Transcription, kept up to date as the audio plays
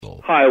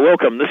Hi,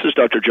 welcome. This is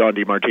Dr. John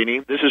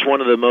DeMartini. This is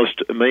one of the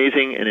most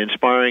amazing and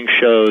inspiring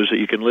shows that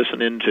you can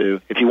listen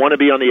into. If you want to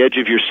be on the edge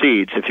of your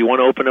seats, if you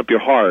want to open up your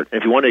heart,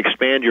 if you want to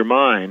expand your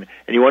mind,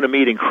 and you want to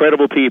meet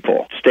incredible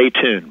people, stay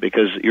tuned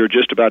because you're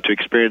just about to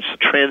experience a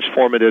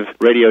transformative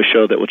radio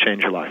show that will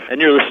change your life. And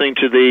you're listening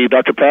to the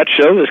Dr. Pat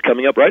Show that's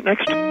coming up right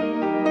next.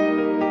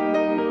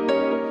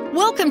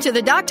 Welcome to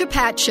the Dr.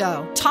 Pat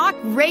Show. Talk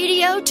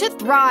radio to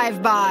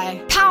thrive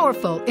by.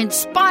 Powerful,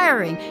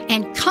 inspiring,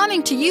 and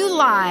coming to you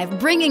live,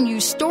 bringing you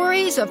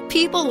stories of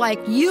people like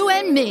you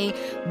and me,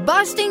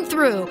 busting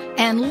through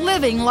and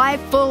living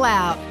life full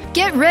out.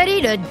 Get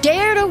ready to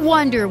dare to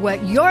wonder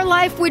what your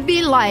life would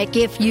be like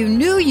if you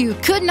knew you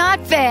could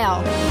not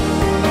fail.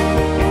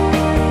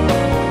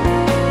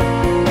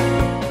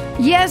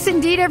 Yes,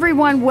 indeed,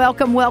 everyone.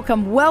 Welcome,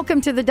 welcome, welcome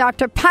to the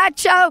Dr. Pat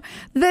Show.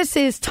 This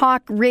is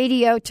Talk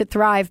Radio to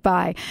Thrive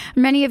By.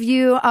 Many of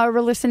you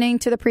were listening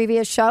to the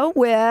previous show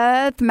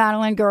with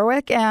Madeline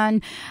Gerwick,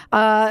 and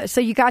so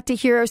you got to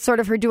hear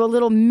sort of her do a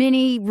little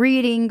mini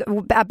reading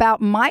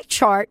about my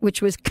chart,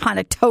 which was kind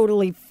of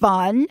totally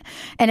fun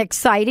and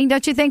exciting.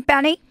 Don't you think,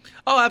 Benny?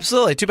 Oh,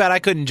 absolutely. Too bad I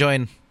couldn't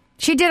join.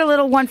 She did a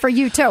little one for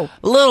you, too.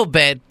 A little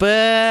bit,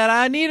 but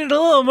I needed a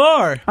little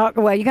more. Oh,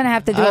 well, you're going to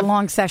have to do a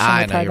long session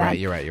with her.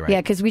 You're right.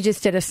 Yeah, because we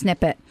just did a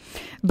snippet.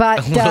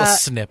 But a little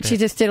snippet. She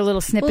just did a little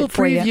snippet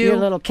for you. Your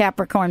little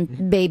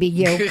Capricorn baby,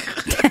 you.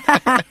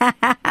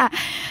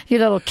 Your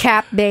little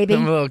cap baby.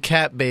 I'm a little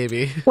cap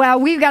baby. Well,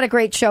 we've got a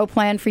great show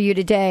planned for you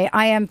today.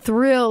 I am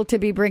thrilled to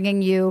be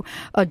bringing you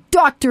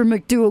Dr.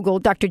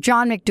 McDougall, Dr.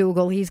 John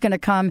McDougall. He's going to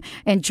come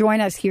and join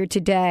us here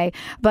today.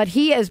 But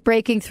he is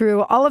breaking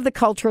through all of the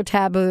cultural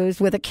taboos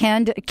with a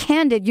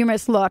candid,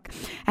 humorous look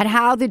at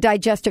how the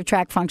digestive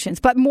tract functions.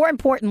 But more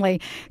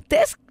importantly,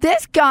 this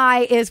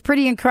guy is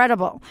pretty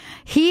incredible.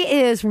 He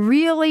is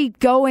really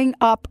going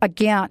up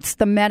against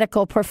the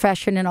medical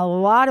profession in a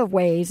lot of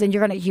ways, and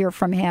you're going to hear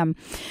from him.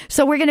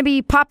 So we're going to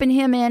be popping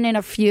him in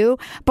a few.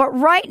 But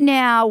right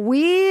now,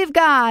 we've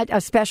got a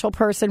special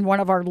person, one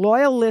of our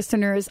loyal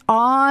listeners,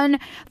 on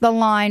the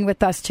line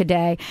with us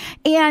today.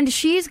 And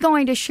she's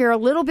going to share a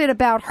little bit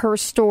about her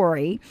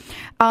story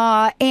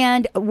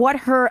and what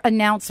her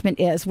announcement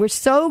is. We're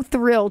so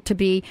thrilled to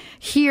be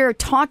here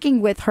talking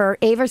with her,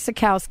 Ava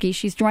Sikowski.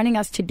 She's joining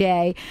us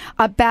today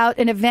about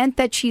an event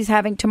that she's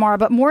having tomorrow.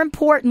 But more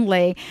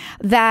importantly,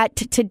 that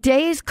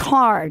today's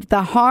card,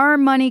 the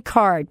Harmony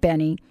card,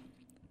 Benny,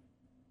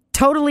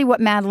 totally what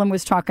Madeline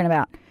was talking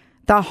about.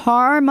 The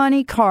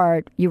Harmony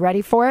card. You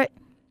ready for it?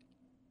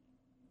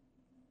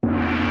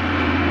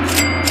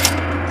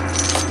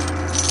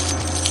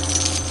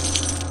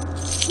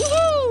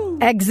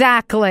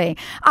 Exactly.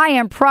 I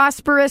am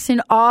prosperous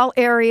in all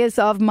areas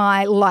of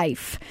my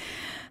life.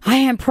 I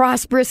am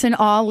prosperous in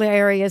all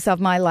areas of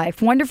my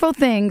life. Wonderful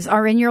things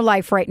are in your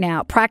life right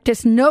now.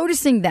 Practice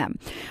noticing them.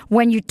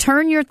 When you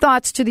turn your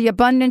thoughts to the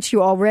abundance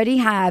you already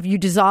have, you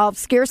dissolve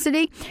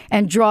scarcity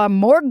and draw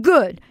more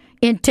good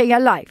into your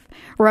life.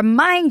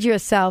 Remind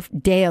yourself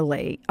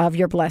daily of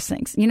your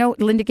blessings. You know,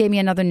 Linda gave me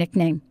another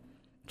nickname.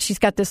 She's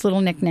got this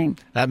little nickname.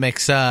 That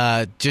makes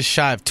just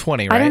shy of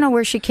 20, right? I don't know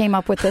where she came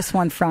up with this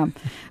one from,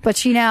 but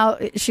she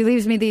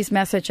leaves me these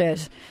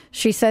messages.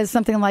 She says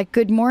something like,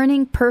 "Good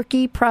morning,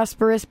 perky,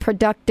 prosperous,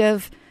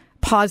 productive,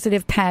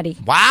 positive Patty."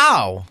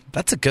 Wow,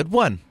 that's a good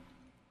one.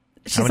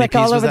 She's like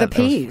all over the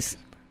P's.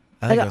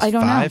 I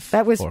don't know.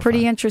 That was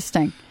pretty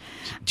interesting.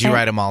 Did you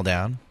write them all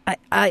down?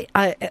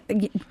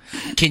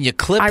 Can you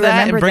clip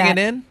that and bring it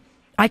in?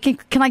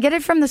 Can I get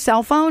it from the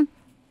cell phone?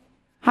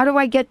 How do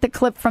I get the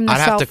clip from the cell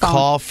phone? I'd have to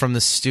call from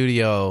the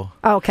studio.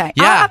 Okay.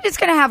 Yeah. I'm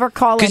just going to have her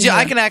call in. Because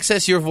I can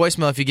access your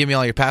voicemail if you give me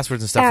all your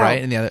passwords and stuff,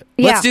 right? And the other.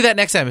 Yeah. Let's do that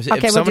next time. Okay,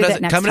 if someone we'll do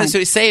that next come in time. the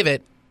studio, save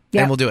it,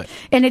 and we'll do it.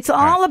 And it's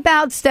all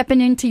about stepping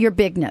into your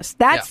bigness.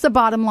 That's the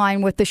bottom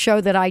line with the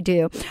show that I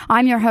do.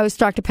 I'm your host,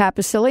 Dr. Pat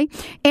Basile.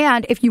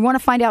 And if you want to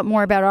find out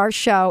more about our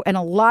show and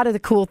a lot of the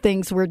cool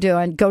things we're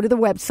doing, go to the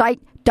website,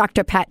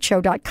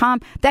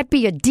 drpatshow.com. That'd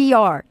be a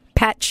DR.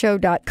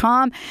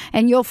 patshow.com,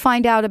 and you'll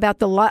find out about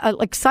the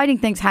exciting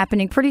things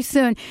happening. Pretty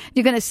soon,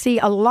 you're going to see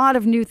a lot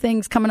of new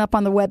things coming up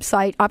on the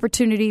website,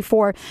 opportunity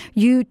for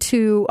you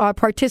to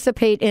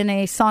participate in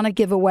a sauna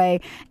giveaway,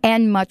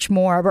 and much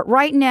more. But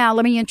right now,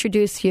 let me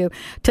introduce you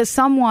to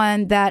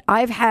someone that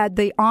I've had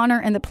the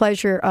honor and the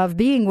pleasure of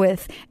being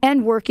with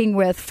and working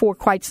with for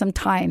quite some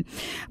time.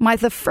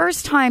 The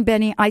first time,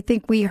 Benny, I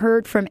think we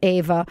heard from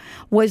Ava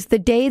was the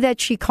day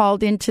that she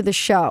called into the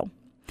show.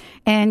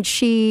 And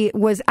she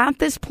was at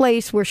this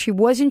place where she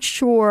wasn't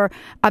sure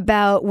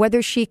about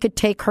whether she could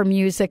take her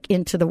music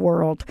into the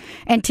world.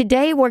 And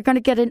today we're going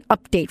to get an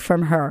update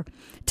from her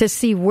to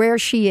see where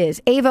she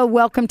is. Ava,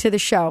 welcome to the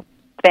show.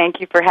 Thank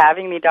you for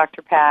having me,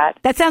 Dr. Pat.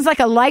 That sounds like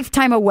a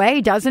lifetime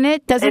away, doesn't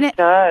it? Doesn't it? It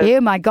does.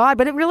 Oh, my God.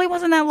 But it really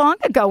wasn't that long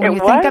ago when you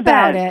think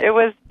about it. It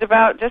was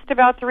just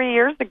about 3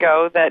 years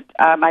ago that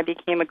I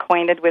became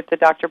acquainted with the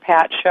Dr.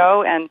 Pat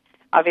show and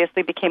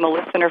obviously became a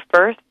listener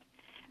first.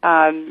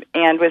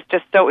 And was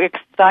just so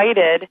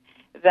excited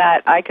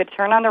that I could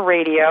turn on the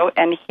radio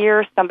and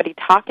hear somebody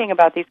talking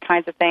about these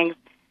kinds of things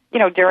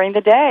during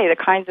the day, the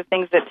kinds of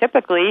things that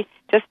typically,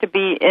 just to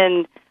be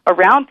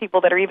around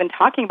people that are even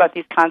talking about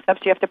these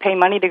concepts, you have to pay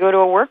money to go to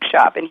a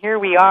workshop. And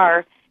here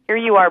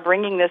you are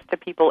bringing this to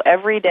people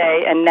every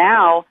day, and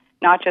now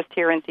not just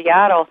here in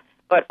Seattle,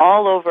 but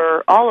all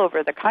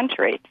over the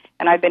country.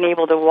 And I've been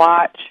able to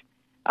watch,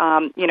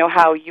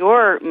 how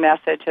your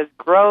message is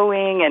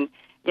growing and,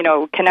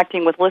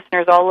 connecting with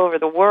listeners all over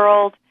the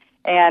world.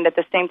 And at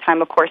the same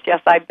time, of course,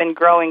 yes, I've been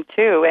growing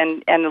too.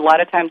 And a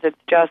lot of times it's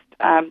just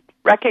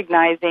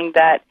recognizing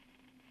that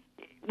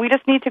we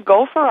just need to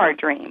go for our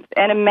dreams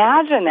and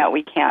imagine that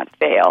we can't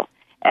fail.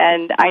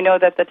 And I know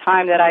that the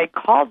time that I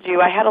called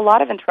you, I had a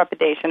lot of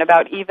intrepidation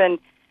about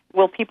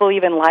will people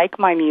even like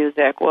my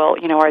music? Well,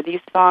 are these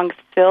songs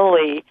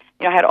silly?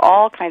 I had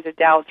all kinds of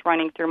doubts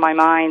running through my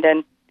mind,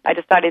 and I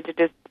decided to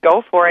just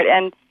go for it.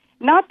 And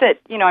not that,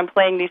 I'm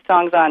playing these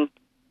songs on,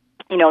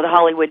 the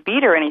Hollywood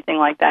beat or anything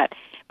like that,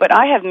 but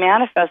I have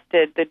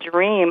manifested the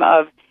dream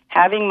of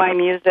having my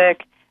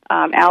music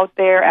out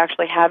there,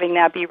 actually having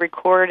that be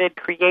recorded,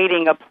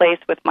 creating a place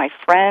with my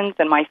friends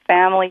and my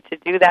family to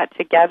do that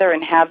together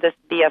and have this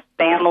be a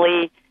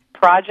family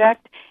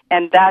project.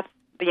 And that's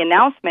the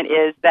announcement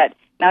is that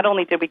not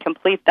only did we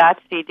complete that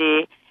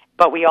CD,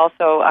 but we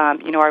also,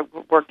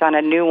 worked on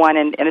a new one.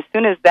 And as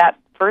soon as that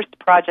first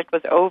project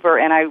was over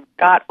and I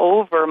got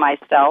over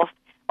myself,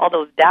 all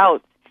those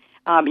doubts,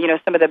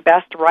 some of the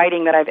best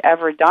writing that I've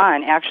ever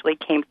done actually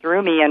came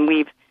through me, and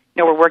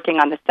we're working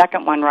on the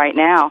second one right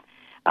now.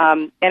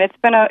 And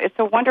it's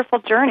a wonderful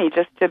journey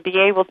just to be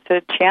able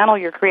to channel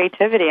your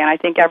creativity, and I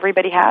think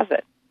everybody has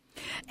it.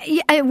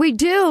 Yeah, we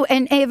do.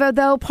 And Ava,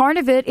 though, part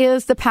of it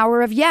is the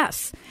power of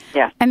yes.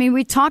 Yeah. I mean,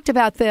 we talked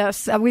about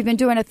this. We've been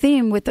doing a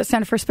theme with the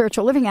Center for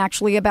Spiritual Living,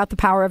 actually, about the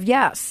power of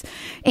yes.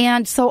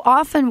 And so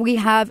often we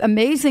have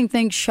amazing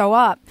things show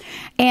up,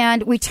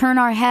 and we turn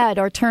our head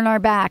or turn our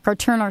back or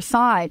turn our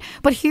side.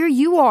 But here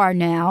you are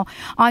now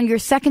on your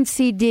second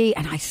CD,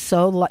 and I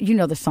so love,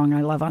 the song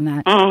I love on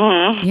that.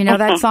 Mm-hmm. You know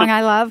that song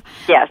I love?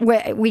 Yes.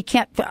 We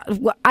can't,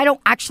 I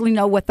don't actually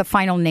know what the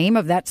final name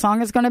of that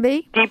song is going to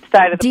be. Deep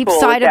Side of the Pool.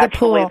 Deep Side of the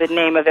Pool. The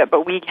name of it,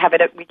 but we give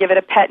it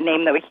a pet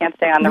name that we can't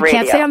say on the radio.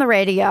 Can't say on the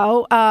radio.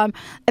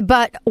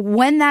 But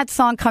when that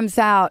song comes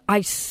out,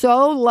 I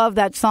so love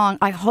that song.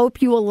 I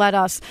hope you will let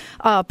us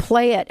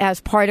play it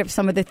as part of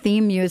some of the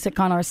theme music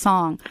on our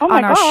song,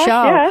 on our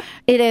show. Yes.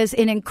 It is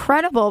an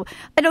incredible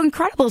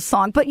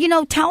song. But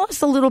tell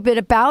us a little bit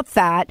about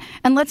that,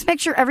 and let's make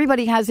sure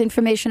everybody has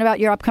information about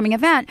your upcoming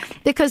event,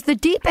 because the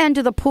Deep End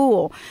of the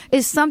Pool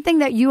is something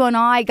that you and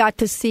I got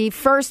to see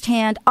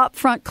firsthand, up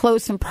front,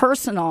 close, and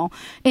personal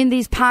in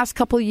these past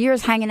couple of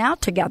years hanging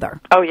out together.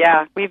 Oh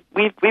yeah, we've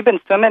been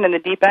swimming in the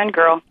deep end,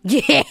 girl.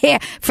 Yeah,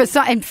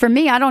 for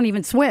me, I don't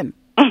even swim.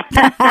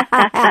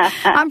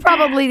 I'm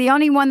probably the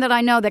only one that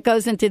I know that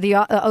goes into the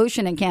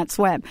ocean and can't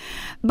swim.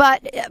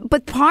 But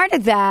part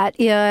of that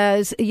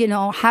is,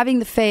 having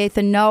the faith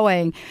and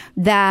knowing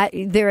that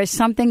there is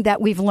something that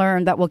we've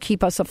learned that will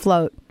keep us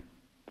afloat.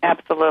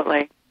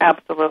 Absolutely.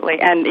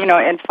 And,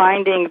 and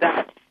finding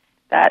that,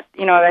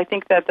 I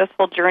think that this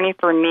whole journey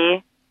for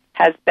me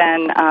has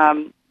been,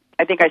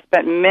 I think I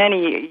spent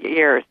many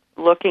years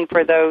looking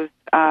for those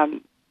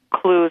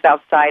clues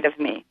outside of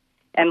me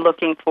and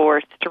looking for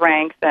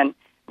strength and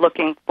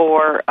looking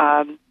for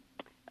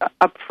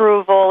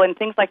approval and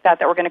things like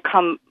that were going to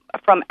come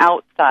from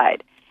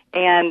outside.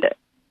 And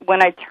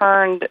when I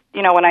turned,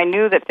 when I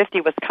knew that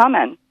 50 was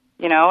coming,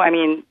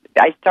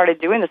 I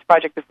started doing this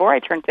project before I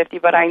turned 50,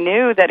 but I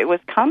knew that it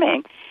was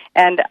coming.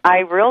 And I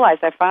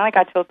realized I finally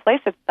got to a place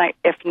that's like,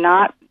 if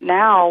not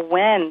now,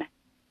 when?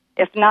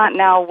 If not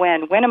now,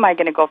 when? When am I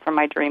going to go for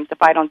my dreams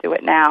if I don't do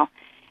it now?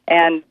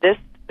 And this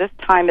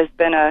time has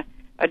been a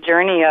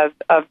journey of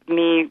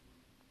me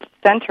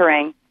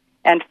centering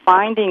and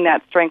finding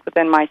that strength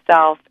within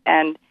myself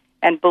and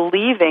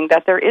believing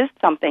that there is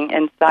something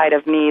inside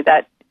of me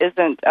that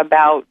isn't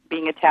about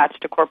being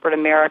attached to corporate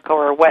America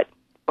or what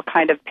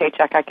kind of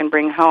paycheck I can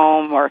bring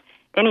home or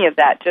any of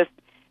that. Just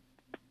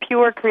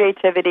pure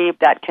creativity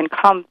that can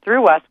come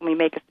through us when we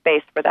make a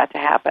space for that to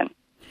happen.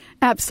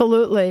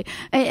 Absolutely.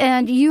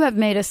 And you have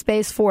made a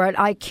space for it.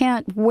 I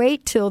can't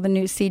wait till the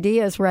new CD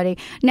is ready.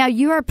 Now,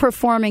 you are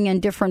performing in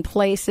different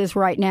places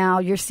right now.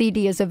 Your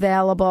CD is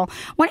available.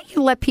 Why don't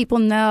you let people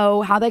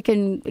know how they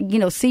can,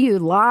 see you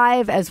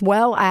live as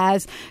well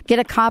as get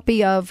a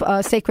copy of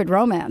Sacred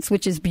Romance,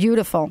 which is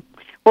beautiful.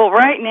 Well,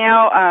 right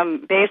now,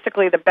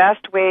 basically the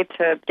best way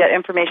to get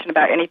information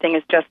about anything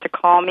is just to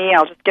call me.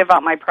 I'll just give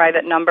out my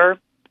private number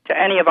to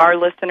any of our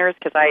listeners,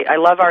 because I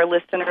love our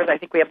listeners. I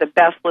think we have the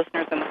best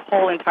listeners in the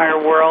whole entire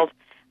world.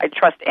 I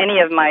trust any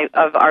of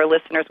our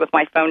listeners with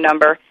my phone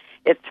number.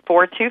 It's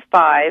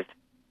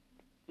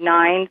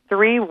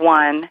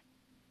 425-931-8777.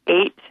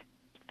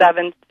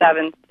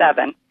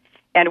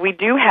 And we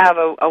do have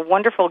a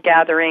wonderful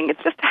gathering.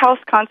 It's just a house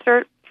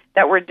concert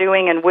that we're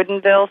doing in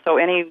Woodinville, so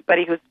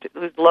anybody who's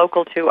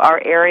local to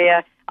our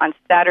area on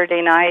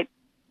Saturday night.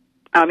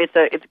 It's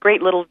a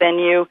great little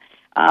venue.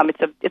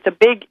 It's a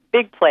big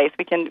place.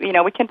 We can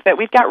fit.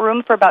 We've got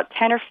room for about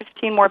 10 or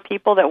 15 more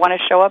people that want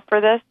to show up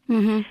for this.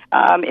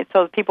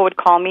 So people would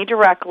call me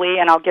directly,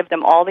 and I'll give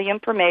them all the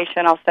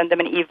information. I'll send them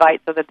an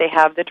Evite so that they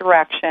have the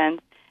directions,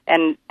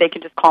 and they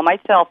can just call my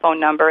cell phone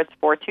number. It's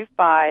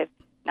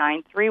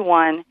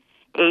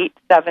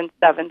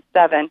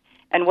 425-931-8777.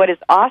 And what is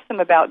awesome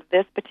about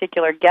this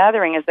particular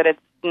gathering is that it's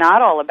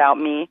not all about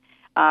me.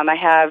 I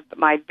have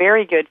my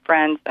very good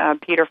friends,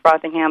 Peter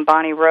Frothingham,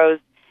 Bonnie Rose,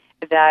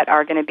 that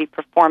are going to be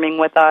performing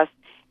with us.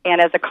 And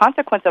as a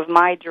consequence of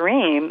my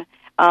dream,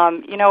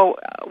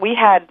 we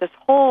had this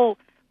whole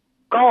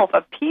gulf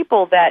of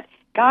people that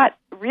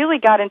really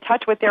got in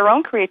touch with their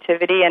own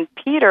creativity, and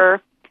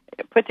Peter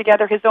put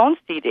together his own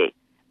CD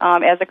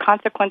as a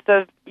consequence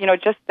of,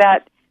 just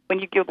that when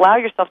you allow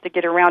yourself to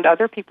get around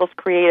other people's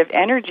creative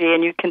energy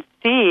and you can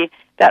see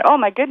that, oh,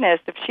 my goodness,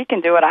 if she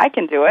can do it, I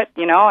can do it.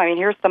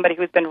 Here's somebody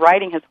who's been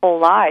writing his whole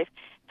life.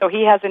 So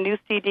he has a new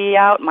CD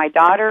out. My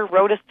daughter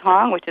wrote a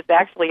song, which is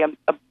actually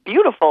a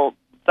beautiful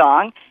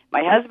song.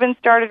 My husband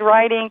started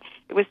writing.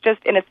 It was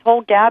just in its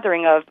whole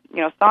gathering of,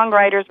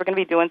 songwriters. We're going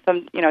to be doing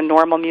some,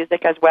 normal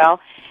music as well.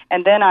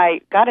 And then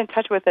I got in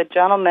touch with a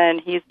gentleman.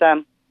 He's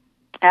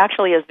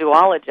actually a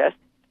zoologist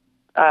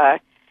for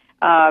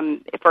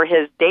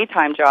his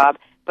daytime job,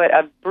 but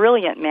a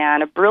brilliant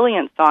man, a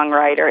brilliant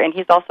songwriter, and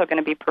he's also going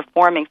to be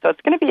performing. So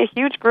it's going to be a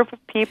huge group of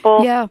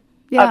people.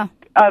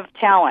 Of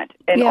talent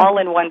and all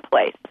in one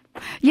place.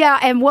 Yeah,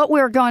 and what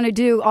we're going to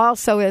do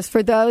also is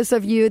for those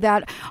of you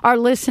that are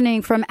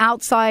listening from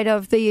outside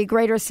of the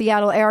greater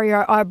Seattle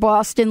area, our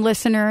Boston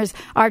listeners,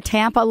 our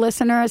Tampa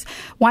listeners,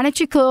 why don't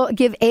you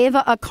give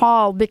Ava a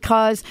call,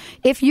 because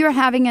if you're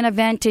having an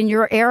event in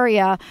your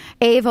area,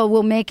 Ava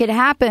will make it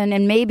happen,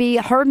 and maybe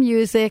her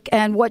music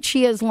and what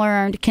she has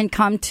learned can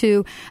come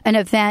to an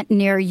event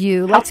near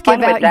you. Let's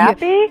give out your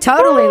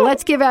totally.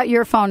 Let's give out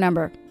your phone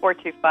number.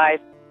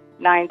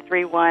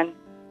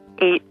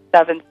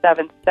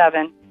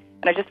 425-931-8777.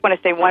 And I just want to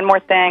say one more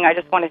thing. I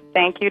just want to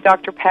thank you,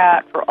 Dr.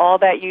 Pat, for all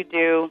that you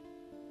do,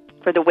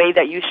 for the way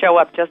that you show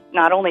up, just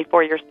not only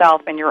for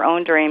yourself and your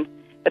own dreams,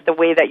 but the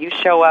way that you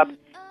show up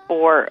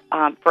for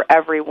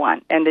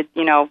everyone. And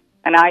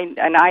and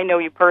I know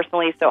you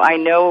personally, so I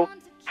know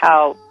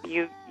how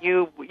you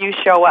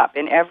show up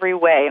in every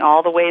way, in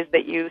all the ways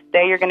that you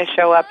say you're going to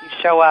show up,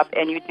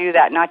 and you do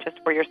that not just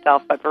for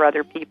yourself, but for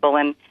other people.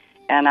 And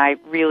I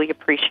really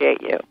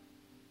appreciate you.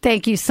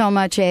 Thank you so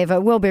much,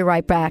 Ava. We'll be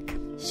right back.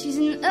 She's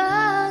an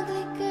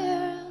ugly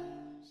girl.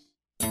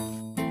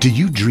 Do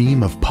you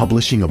dream of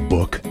publishing a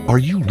book? Are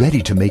you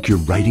ready to make your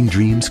writing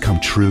dreams come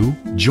true?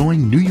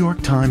 Join New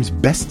York Times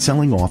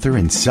best-selling author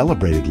and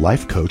celebrated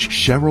life coach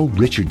Cheryl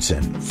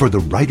Richardson for the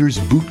Writers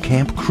Boot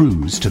Camp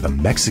Cruise to the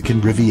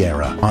Mexican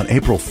Riviera on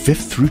April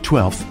 5th through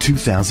 12th,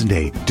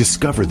 2008.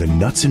 Discover the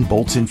nuts and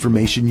bolts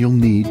information you'll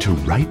need to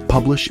write,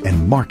 publish,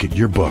 and market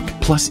your book,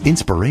 plus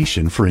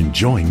inspiration for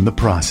enjoying the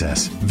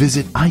process.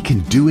 Visit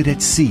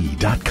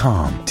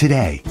icandoitatsea.com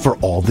today for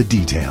all the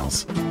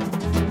details.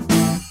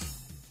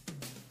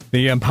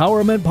 The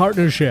Empowerment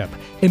Partnership,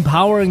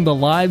 empowering the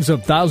lives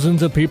of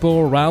thousands of people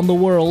around the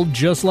world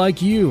just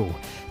like you.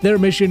 Their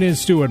mission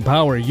is to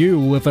empower you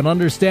with an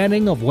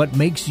understanding of what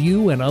makes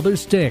you and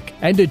others tick,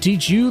 and to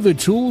teach you the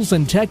tools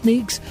and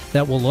techniques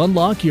that will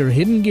unlock your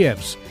hidden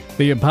gifts.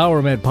 The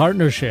Empowerment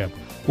Partnership.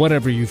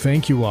 Whatever you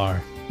think you are,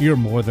 you're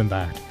more than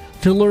that.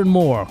 To learn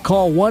more,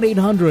 call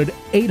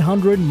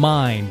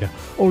 1-800-800-MIND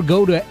or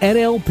go to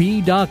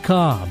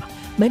NLP.com.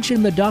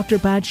 Mention the Dr.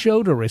 Pat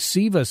Show to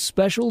receive a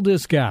special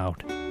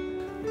discount.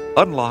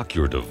 Unlock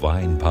your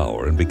divine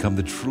power and become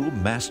the true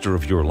master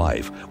of your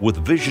life with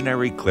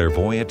visionary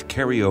clairvoyant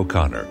Carrie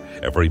O'Connor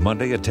every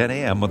Monday at 10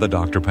 a.m. on the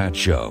Dr. Pat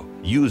Show.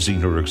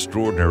 Using her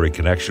extraordinary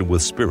connection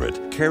with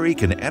Spirit, Carrie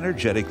can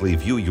energetically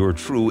view your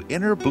true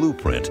inner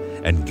blueprint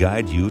and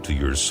guide you to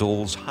your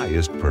soul's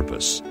highest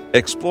purpose.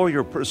 Explore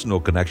your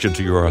personal connection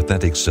to your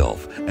authentic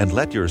self and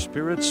let your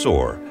spirit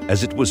soar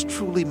as it was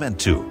truly meant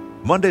to.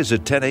 Mondays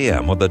at 10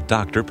 a.m. on the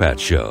Dr. Pat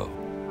Show.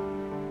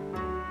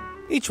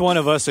 Each one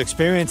of us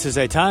experiences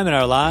a time in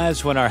our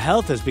lives when our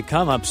health has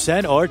become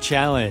upset or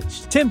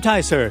challenged. Tim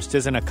Ticehurst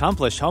is an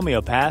accomplished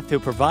homeopath who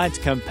provides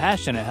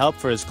compassionate help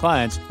for his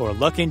clients who are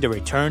looking to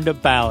return to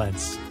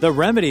balance. The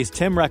remedies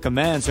Tim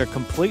recommends are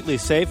completely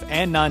safe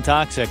and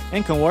non-toxic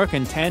and can work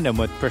in tandem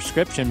with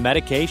prescription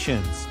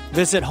medications.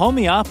 Visit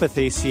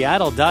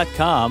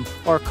homeopathyseattle.com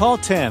or call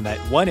Tim at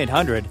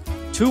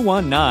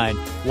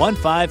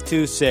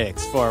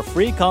 1-800-219-1526 for a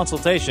free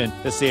consultation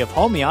to see if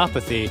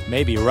homeopathy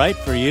may be right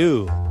for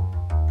you.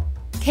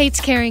 Kate's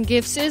Caring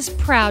Gifts is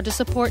proud to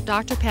support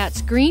Dr.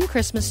 Pat's Green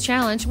Christmas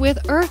Challenge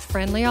with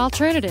earth-friendly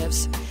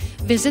alternatives.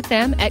 Visit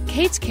them at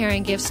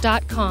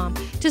katescaringgifts.com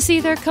to see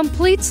their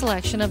complete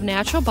selection of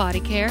natural body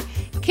care,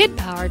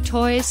 kid-powered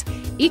toys,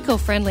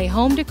 eco-friendly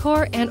home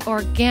decor, and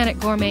organic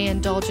gourmet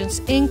indulgence,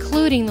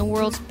 including the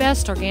world's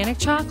best organic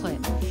chocolate.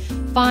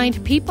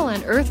 Find people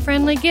and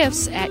earth-friendly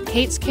gifts at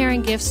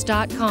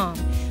katescaringgifts.com.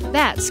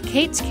 That's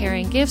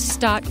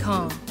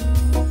katescaringgifts.com.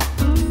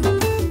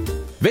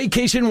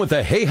 Vacation with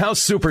the Hay House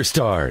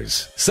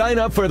Superstars. Sign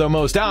up for the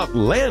most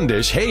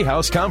outlandish Hay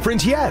House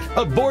conference yet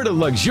aboard a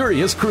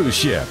luxurious cruise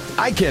ship.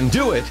 I Can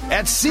Do It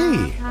at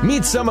Sea.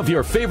 Meet some of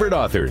your favorite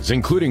authors,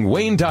 including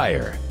Wayne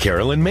Dyer,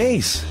 Carolyn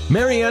Mace,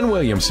 Marianne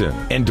Williamson,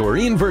 and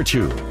Doreen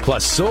Virtue.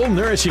 Plus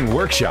soul-nourishing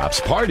workshops,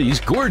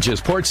 parties,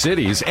 gorgeous port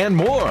cities, and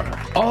more.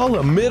 All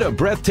amid a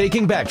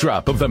breathtaking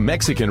backdrop of the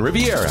Mexican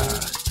Riviera.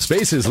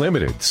 Space is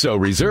limited, so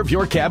reserve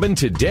your cabin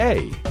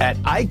today at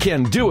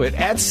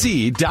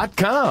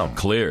ICanDoItAtSea.com.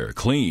 Clear,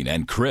 clean,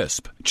 and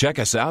crisp. Check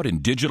us out in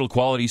digital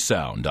quality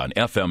sound on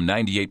FM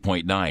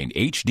 98.9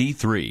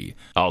 HD3.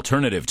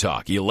 Alternative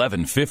Talk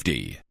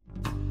 1150.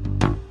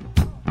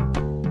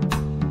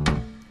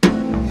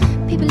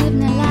 People living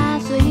their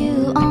lives for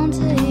you on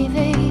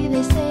TV.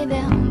 They say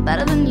they're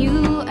better than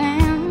you,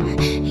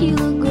 and you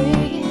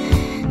agree.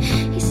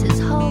 He says,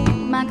 hold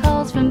my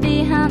calls from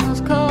behind those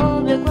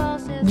cold brick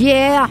walls.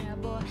 Yeah,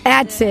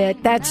 that's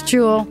it. That's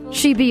Jewel.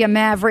 She be a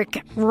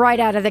maverick right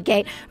out of the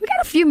gate. We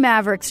got a few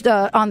mavericks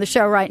on the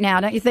show right now,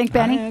 don't you think,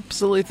 Benny? I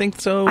absolutely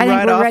think so. I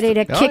think we're ready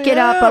to kick it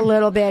up a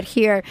little bit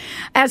here.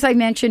 As I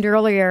mentioned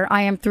earlier,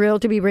 I am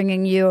thrilled to be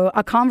bringing you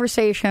a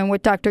conversation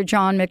with Dr.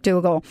 John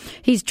McDougall.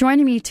 He's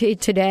joining me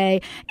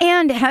today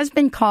and has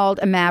been called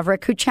a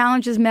maverick who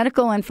challenges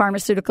medical and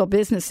pharmaceutical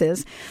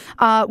businesses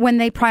when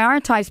they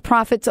prioritize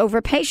profits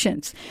over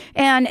patients.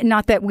 And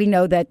not that we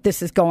know that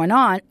this is going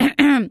on.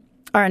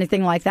 Or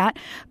anything like that.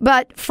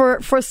 But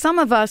for some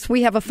of us,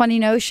 we have a funny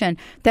notion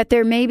that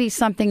there may be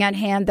something at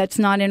hand that's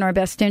not in our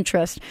best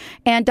interest.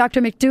 And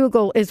Dr.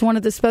 McDougall is one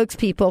of the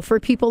spokespeople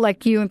for people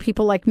like you and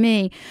people like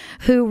me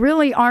who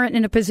really aren't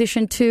in a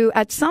position to,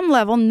 at some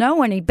level,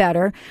 know any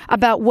better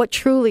about what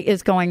truly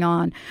is going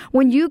on.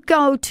 When you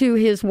go to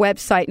his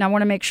website, and I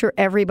want to make sure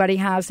everybody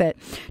has it,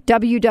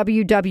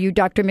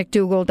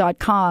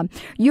 www.drmcdougall.com,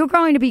 you're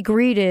going to be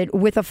greeted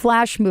with a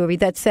flash movie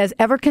that says,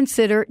 ever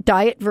consider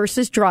diet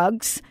versus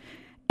drugs?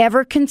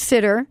 Ever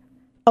consider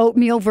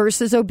oatmeal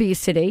versus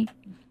obesity?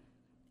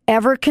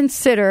 Ever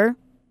consider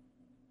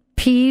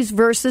peas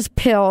versus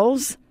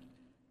pills?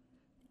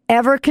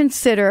 Ever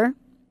consider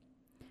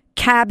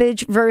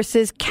cabbage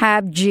versus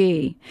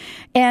cab-G?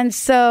 And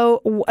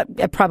so,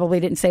 I probably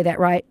didn't say that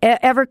right.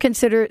 Ever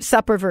consider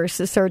supper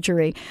versus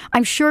surgery?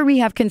 I'm sure we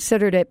have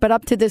considered it, but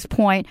up to this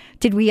point,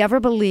 did we ever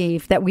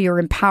believe that we are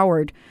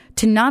empowered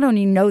to not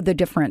only know the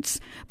difference,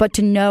 but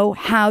to know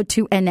how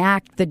to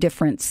enact the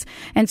difference?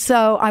 And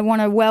so I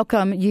want to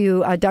welcome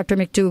you, Dr.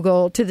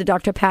 McDougall, to the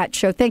Dr. Pat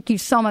Show. Thank you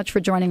so much for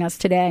joining us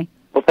today.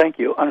 Well, thank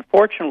you.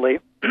 Unfortunately,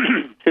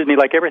 excuse me,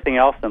 like everything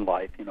else in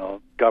life,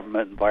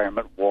 government,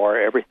 environment, war,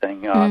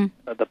 everything,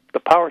 the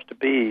powers to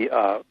be,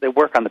 they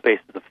work on the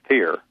basis of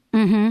fear.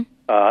 Mm-hmm.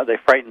 They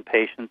frighten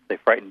patients, they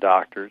frighten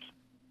doctors.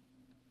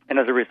 And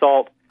as a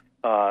result,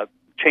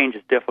 change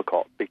is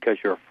difficult because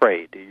you're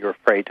afraid. You're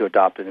afraid to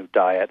adopt a new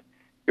diet.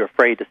 You're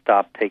afraid to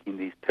stop taking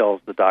these pills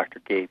the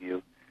doctor gave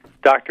you.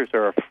 Doctors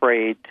are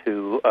afraid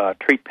to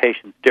treat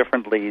patients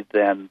differently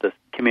than the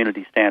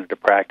community standard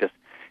of practice.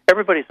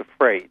 Everybody's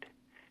afraid.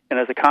 And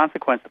as a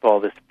consequence of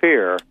all this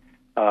fear,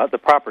 the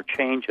proper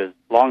changes,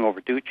 long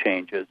overdue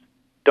changes,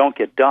 don't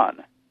get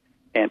done.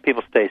 And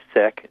people stay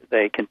sick.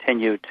 They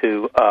continue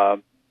to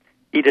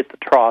eat at the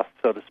trough,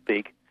 so to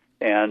speak,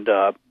 and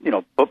buy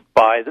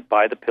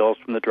the pills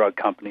from the drug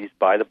companies,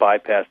 buy the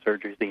bypass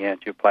surgeries, the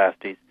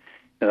angioplasties.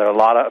 And there are a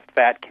lot of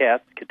fat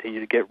cats continue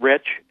to get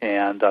rich,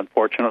 and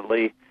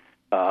unfortunately,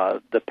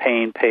 the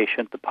paying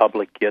patient, the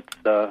public,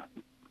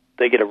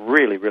 they get a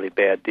really, really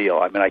bad deal.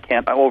 I mean, I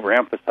can't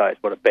overemphasize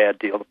what a bad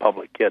deal the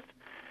public gets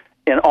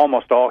in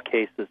almost all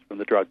cases from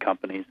the drug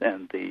companies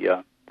and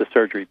the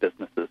surgery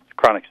businesses,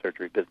 chronic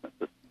surgery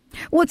businesses.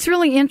 Well, it's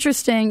really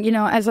interesting,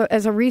 as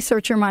a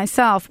researcher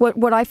myself,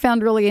 what I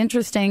found really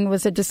interesting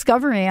was a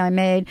discovery I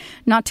made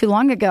not too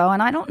long ago,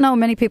 and I don't know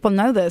many people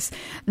know this,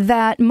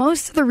 that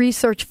most of the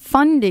research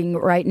funding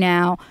right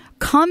now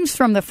comes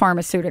from the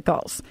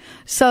pharmaceuticals.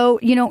 So,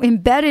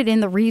 embedded in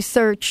the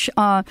research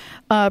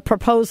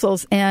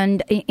proposals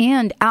and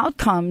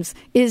outcomes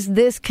is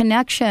this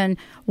connection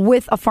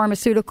with a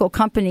pharmaceutical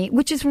company,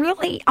 which is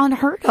really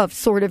unheard of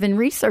sort of in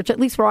research, at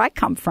least where I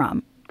come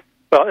from.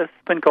 Well, it's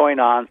been going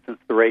on since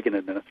the Reagan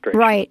administration.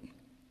 Right.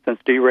 Since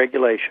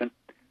deregulation.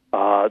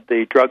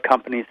 The drug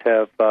companies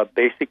have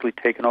basically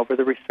taken over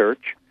the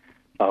research.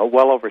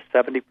 Well over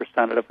 70%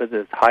 of it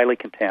is highly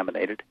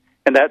contaminated.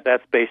 And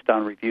that's based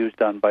on reviews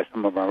done by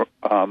some of our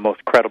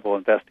most credible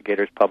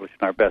investigators published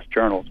in our best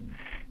journals.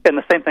 And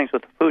the same things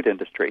with the food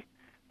industry.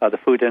 The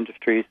food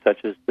industry,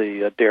 such as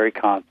the dairy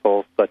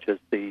consoles, such as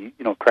the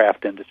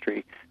craft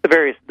industry,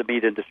 the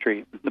meat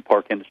industry, the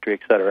pork industry,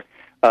 et cetera.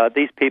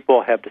 These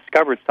people have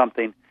discovered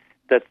something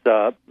that's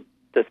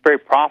very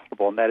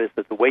profitable, and that is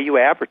that the way you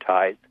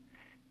advertise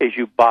is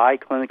you buy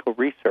clinical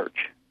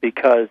research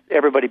because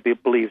everybody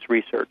believes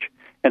research.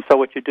 And so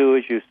what you do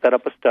is you set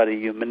up a study,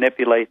 you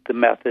manipulate the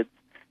methods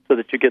so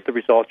that you get the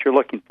results you're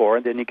looking for,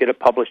 and then you get it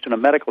published in a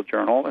medical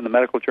journal, and the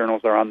medical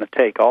journals are on the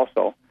take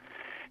also.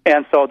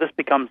 And so this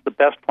becomes the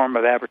best form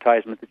of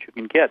advertisement that you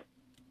can get.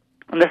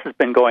 And this has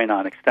been going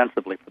on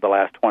extensively for the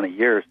last 20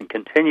 years and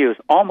continues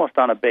almost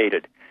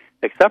unabated,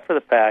 except for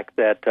the fact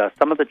that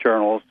some of the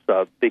journals,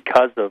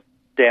 because of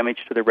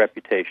damage to their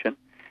reputation,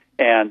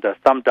 and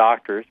some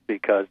doctors,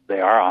 because they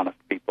are honest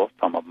people,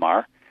 some of them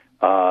are,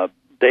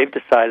 they've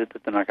decided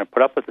that they're not going to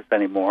put up with this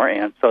anymore,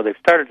 and so they've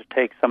started to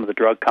take some of the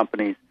drug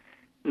companies,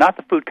 not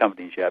the food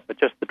companies yet, but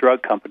just the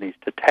drug companies,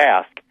 to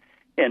task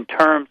in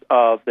terms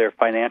of their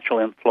financial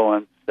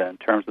influence, in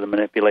terms of the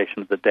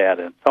manipulation of the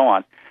data, and so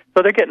on.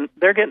 So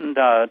they're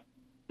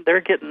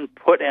getting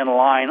put in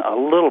line a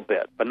little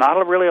bit, but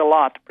not really a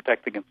lot to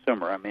protect the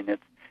consumer. I mean,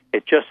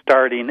 it's just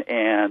starting,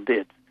 and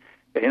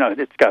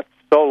it's got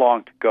so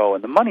long to go,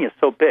 and the money is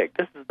so big.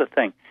 This is the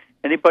thing.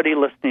 Anybody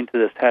listening to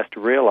this has to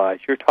realize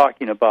you're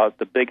talking about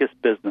the biggest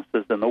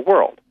businesses in the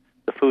world,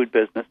 the food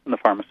business and the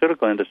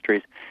pharmaceutical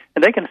industries,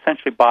 and they can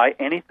essentially buy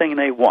anything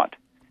they want.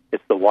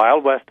 It's the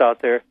Wild West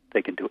out there.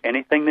 They can do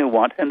anything they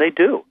want, and they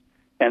do.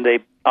 And they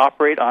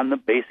operate on the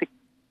basic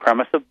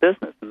premise of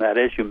business, and that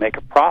is you make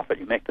a profit.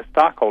 You make the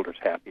stockholders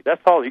happy.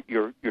 That's all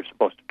you're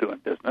supposed to do in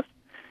business.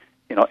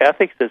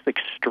 Ethics is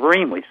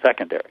extremely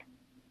secondary.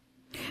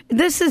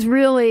 This is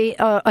really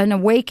an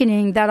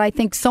awakening that I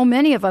think so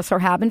many of us are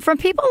having from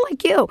people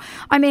like you.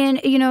 I mean,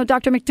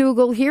 Dr.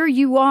 McDougall, here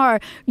you are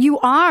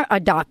a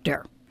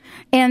doctor.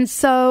 And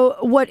so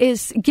what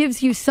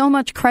gives you so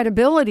much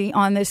credibility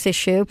on this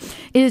issue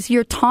is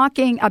you're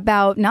talking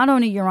about not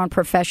only your own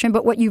profession,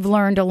 but what you've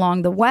learned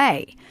along the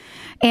way.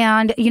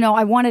 And,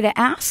 I wanted to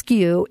ask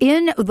you,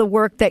 in the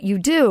work that you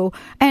do,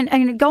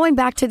 and going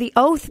back to the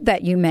oath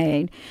that you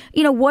made,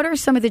 what are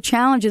some of the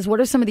challenges,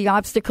 what are some of the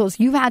obstacles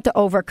you've had to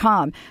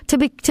overcome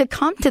to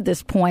come to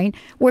this point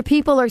where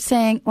people are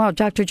saying, well,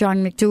 Dr.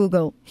 John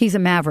McDougall, he's a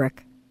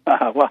maverick?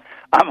 Well,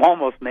 I'm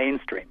almost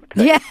mainstream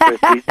these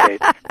days.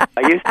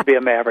 I used to be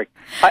a maverick.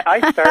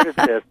 I started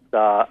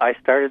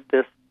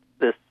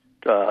this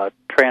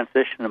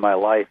transition in my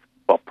life,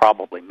 well,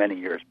 probably many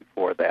years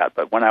before that,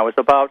 but when I was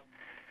about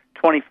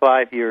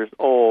 25 years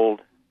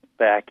old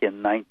back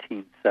in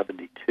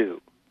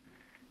 1972.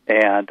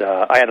 And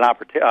I had an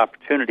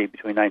opportunity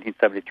between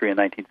 1973 and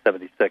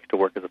 1976 to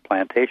work as a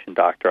plantation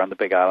doctor on the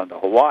Big Island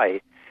of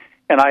Hawaii.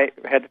 And I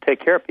had to take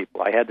care of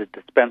people. I had to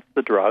dispense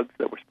the drugs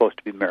that were supposed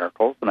to be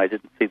miracles, and I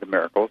didn't see the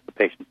miracles. The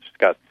patients just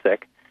got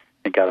sick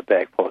and got a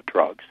bag full of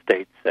drugs,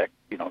 stayed sick,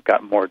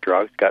 got more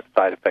drugs, got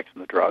side effects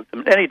from the drugs. I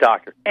mean, any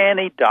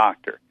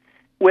doctor,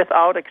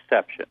 without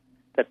exception,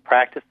 that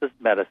practices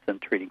medicine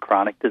treating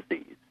chronic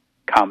disease,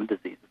 common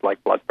diseases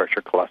like blood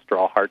pressure,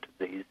 cholesterol, heart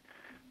disease,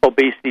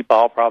 obesity,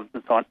 bowel problems,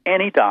 and so on,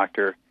 any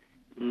doctor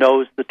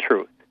knows the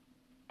truth.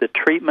 The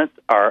treatments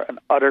are an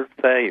utter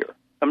failure.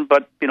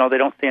 But, they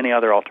don't see any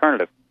other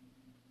alternative.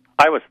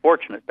 I was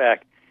fortunate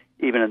back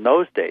even in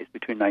those days,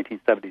 between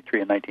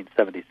 1973 and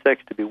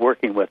 1976, to be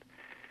working with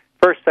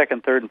first,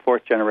 second, third, and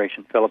fourth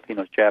generation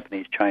Filipinos,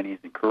 Japanese, Chinese,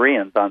 and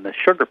Koreans on the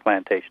sugar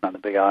plantation on the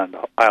Big Island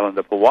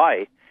of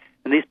Hawaii.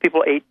 And these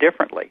people ate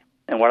differently.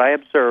 And what I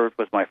observed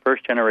was my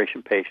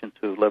first-generation patients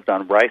who lived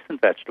on rice and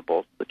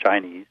vegetables, the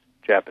Chinese,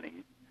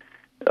 Japanese,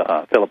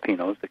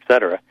 Filipinos,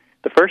 etc.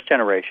 The first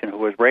generation who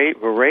were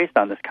raised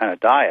on this kind of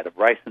diet of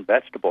rice and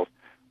vegetables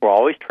were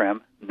always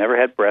trim, never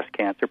had breast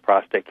cancer,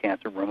 prostate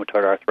cancer,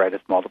 rheumatoid arthritis,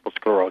 multiple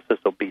sclerosis,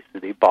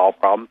 obesity, bowel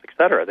problems,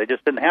 etc. They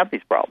just didn't have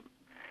these problems.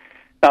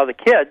 Now, the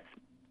kids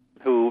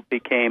who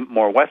became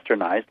more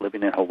westernized,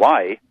 living in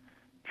Hawaii,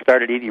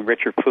 started eating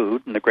richer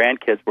food, and the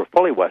grandkids were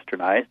fully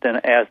westernized,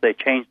 and as they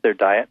changed their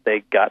diet, they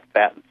got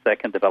fat and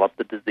sick and developed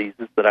the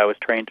diseases that I was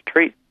trained to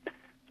treat.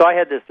 So I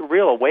had this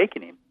real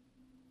awakening.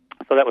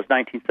 So that was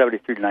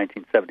 1973 to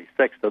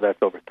 1976, so that's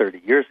over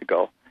 30 years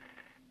ago.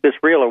 This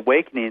real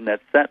awakening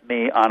that sent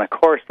me on a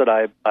course that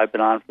I've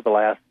been on for the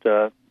last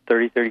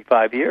 30,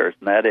 35 years,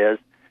 and that is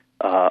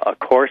a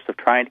course of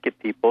trying to get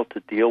people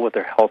to deal with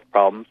their health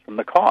problems from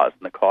the cause,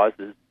 and the cause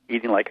is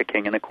eating like a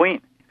king and a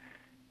queen.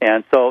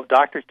 And so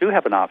doctors do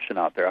have an option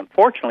out there.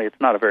 Unfortunately, it's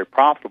not a very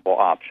profitable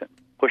option.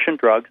 Pushing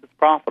drugs is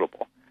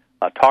profitable.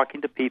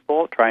 Talking to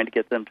people, trying to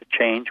get them to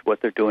change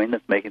what they're doing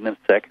that's making them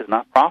sick is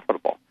not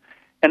profitable.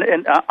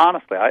 And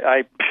honestly,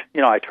 I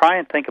try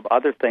and think of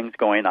other things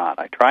going on.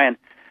 I try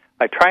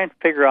and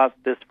figure out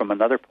this from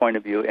another point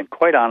of view. And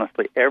quite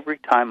honestly, every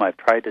time I've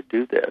tried to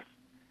do this,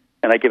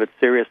 and I give it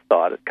serious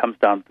thought, it comes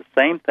down to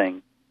the same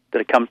thing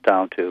that it comes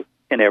down to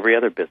in every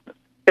other business.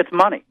 It's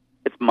money.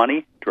 It's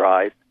money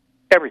drives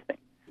everything.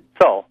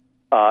 So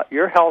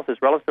your health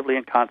is relatively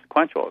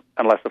inconsequential,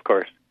 unless, of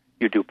course,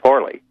 you do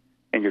poorly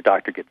and your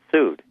doctor gets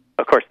sued.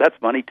 Of course, that's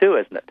money too,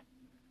 isn't it?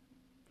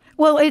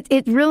 Well,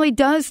 it really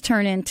does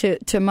turn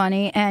into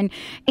money, and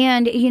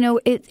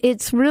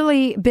it's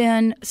really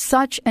been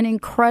such an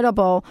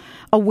incredible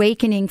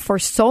awakening for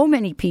so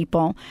many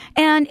people,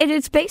 and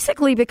it's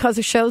basically because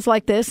of shows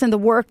like this and the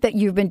work that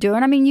you've been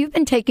doing. I mean, you've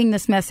been taking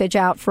this message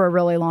out for a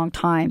really long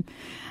time.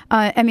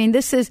 I mean,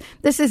 this is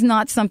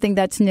not something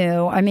that's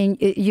new. I mean,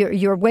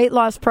 your weight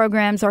loss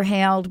programs are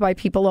hailed by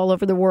people all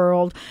over the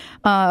world.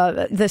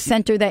 The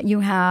center that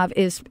you have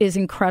is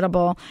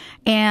incredible,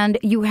 and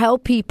you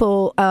help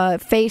people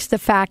face the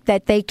fact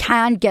that they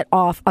can get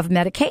off of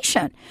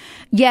medication.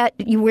 Yet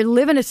we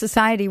live in a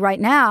society right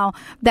now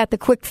that the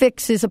quick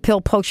fix is a pill,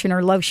 potion,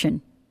 or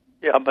lotion.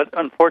 Yeah, but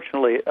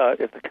unfortunately,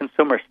 if the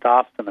consumer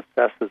stops and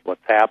assesses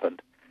what's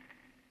happened,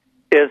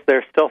 is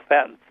they're still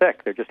fat and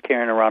sick. They're just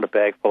carrying around a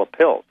bag full of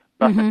pills.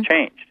 Nothing's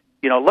changed.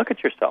 You know, look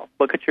at yourself.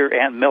 Look at your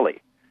Aunt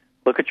Millie.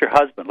 Look at your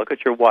husband. Look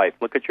at your wife.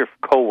 Look at your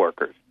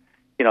coworkers.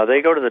 You know,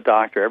 they go to the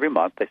doctor every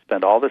month. They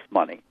spend all this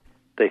money.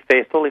 They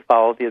faithfully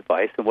follow the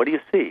advice, and what do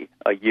you see?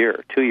 A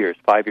year, 2 years,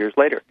 5 years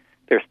later,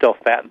 they're still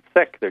fat and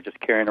sick. They're just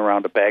carrying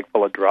around a bag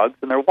full of drugs,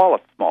 and their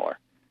wallet's smaller.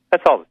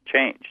 That's all that's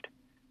changed.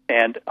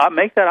 And I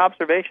make that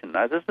observation.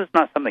 Now, this is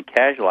not something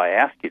casual I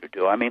ask you to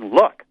do. I mean,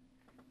 look.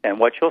 And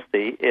what you'll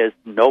see is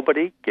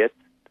nobody gets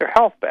their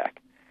health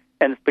back.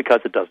 And it's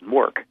because it doesn't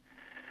work.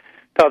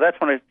 So that's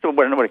when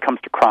it comes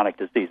to chronic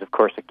disease. Of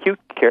course, acute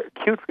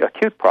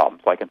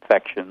problems like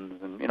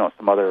infections and, you know,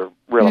 some other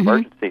real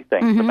emergency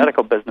things, the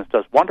medical business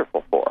does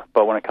wonderful for.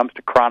 But when it comes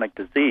to chronic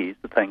disease,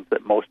 the things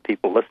that most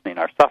people listening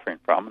are suffering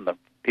from and the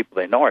people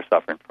they know are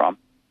suffering from,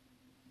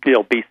 the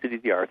obesity,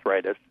 the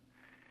arthritis,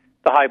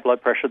 the high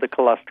blood pressure, the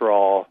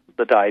cholesterol,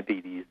 the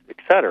diabetes,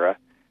 etc.,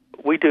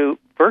 we do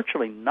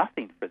virtually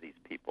nothing for these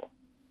people.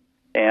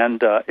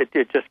 And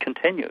it just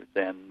continues.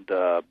 And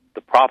the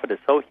profit is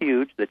so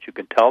huge that you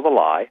can tell the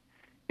lie,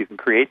 you can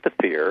create the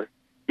fear,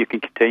 you can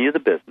continue the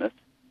business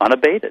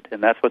unabated.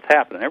 And that's what's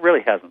happening. It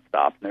really hasn't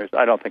stopped. And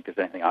I don't think there's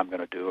anything I'm going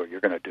to do or you're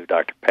going to do,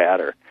 Dr.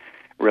 Pat, or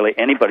really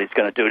anybody's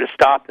going to do to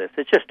stop this.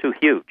 It's just too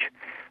huge.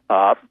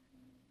 Well,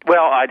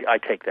 I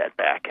take that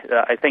back.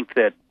 I think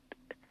that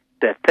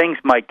things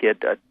might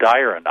get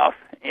dire enough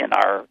in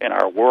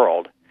our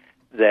world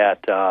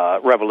that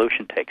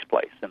revolution takes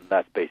place, and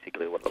that's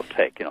basically what it'll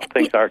take. You know,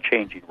 things are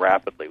changing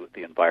rapidly with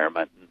the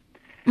environment,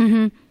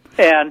 and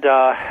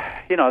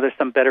you know, there's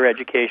some better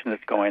education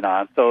that's going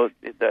on. So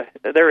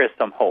there is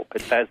some hope.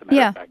 As a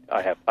matter of fact,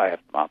 I have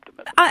some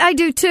optimism. I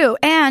do too,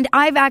 and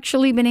I've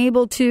actually been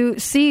able to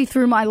see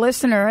through my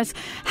listeners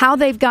how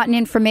they've gotten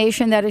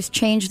information that has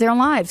changed their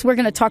lives. We're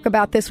going to talk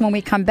about this when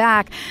we come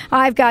back.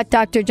 I've got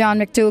Dr. John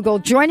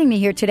McDougall joining me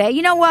here today.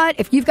 You know what?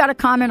 If you've got a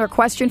comment or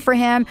question for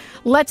him,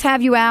 let's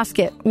have you ask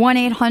it.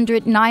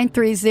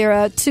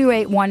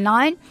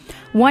 1-800-930-2819.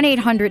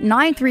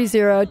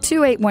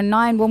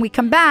 1-800-930-2819. When we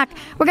come back,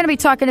 we're going to be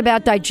talking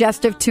about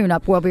digestive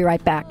tune-up. We'll be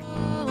right back.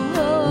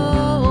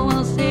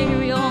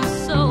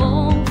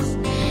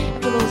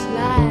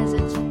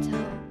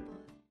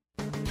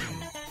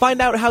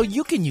 Find out how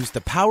you can use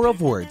the power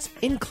of words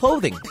in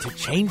clothing to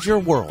change your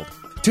world.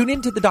 Tune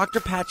in to the Dr.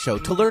 Pat Show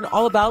to learn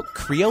all about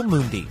Creo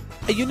Mundi,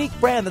 a unique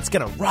brand that's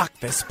going to rock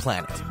this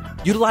planet.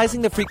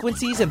 Utilizing the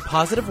frequencies and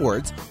positive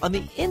words on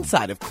the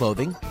inside of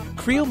clothing,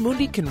 Creo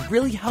Mundi can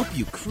really help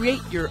you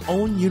create your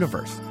own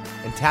universe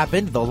and tap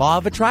into the law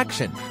of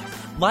attraction.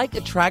 Like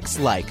attracts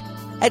like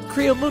at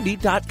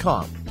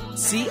CreoMundi.com.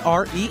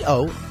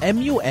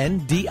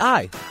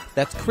 CreoMundi.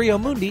 That's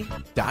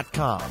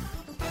CreoMundi.com.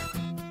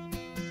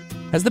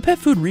 Has the pet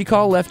food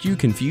recall left you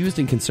confused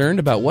and concerned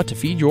about what to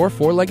feed your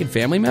four-legged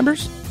family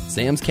members?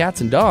 Sam's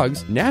Cats and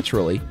Dogs,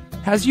 naturally,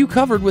 has you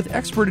covered with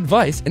expert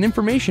advice and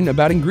information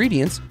about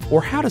ingredients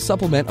or how to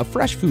supplement a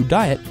fresh food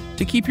diet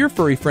to keep your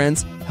furry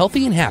friends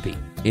healthy and happy.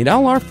 And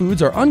all our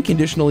foods are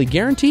unconditionally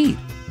guaranteed.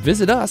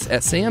 Visit us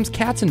at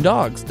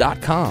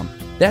samscatsanddogs.com.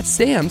 That's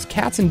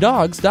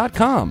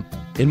samscatsanddogs.com.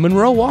 In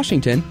Monroe,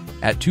 Washington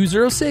at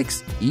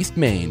 206 East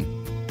Main.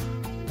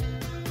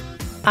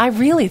 I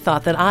really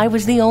thought that I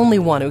was the only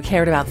one who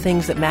cared about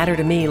things that matter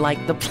to me,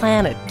 like the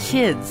planet,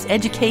 kids,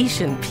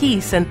 education,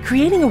 peace, and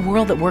creating a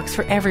world that works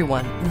for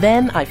everyone.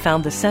 Then I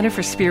found the Center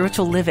for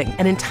Spiritual Living,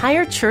 an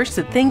entire church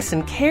that thinks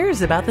and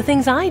cares about the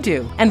things I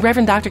do. And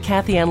Reverend Dr.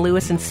 Kathy Ann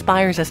Lewis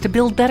inspires us to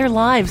build better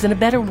lives and a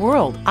better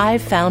world.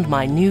 I've found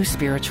my new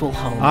spiritual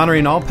home.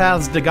 Honoring all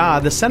paths to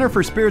God, the Center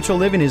for Spiritual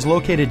Living is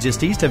located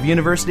just east of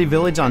University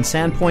Village on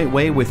Sandpoint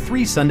Way with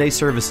 3 Sunday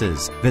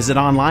services. Visit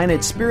online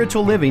at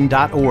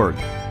spiritualliving.org.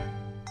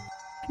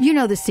 You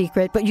know the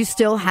secret, but you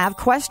still have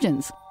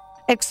questions.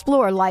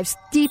 Explore life's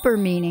deeper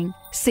meaning.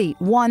 See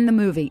One the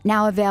Movie,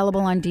 now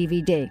available on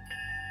DVD.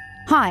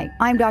 Hi,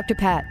 I'm Dr.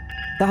 Pat,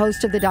 the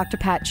host of The Dr.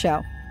 Pat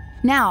Show.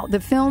 Now, the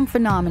film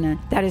phenomenon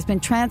that has been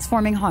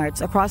transforming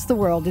hearts across the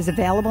world is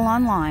available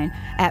online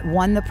at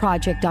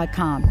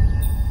onetheproject.com.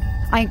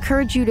 I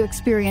encourage you to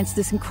experience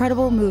this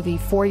incredible movie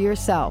for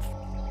yourself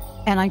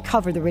and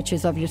uncover the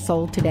riches of your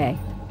soul today.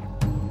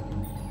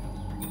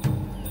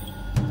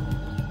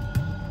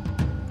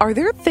 Are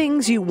there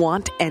things you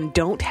want and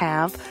don't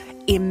have?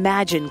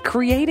 Imagine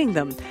creating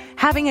them.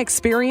 Having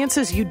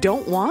experiences you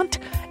don't want?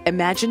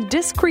 Imagine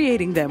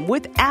discreating them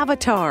with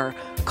Avatar.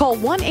 Call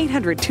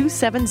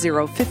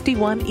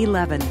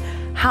 1-800-270-5111.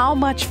 How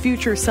much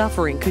future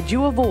suffering could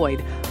you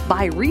avoid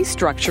by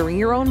restructuring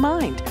your own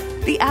mind?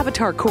 The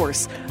Avatar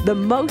course, the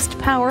most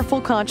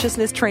powerful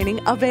consciousness training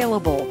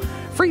available.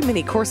 Free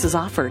mini courses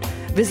offered.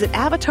 Visit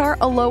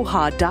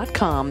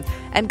avataraloha.com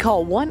and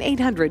call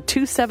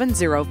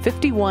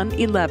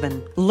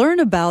 1-800-270-5111. Learn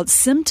about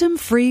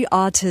symptom-free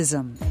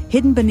autism.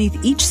 Hidden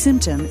beneath each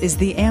symptom is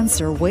the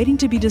answer waiting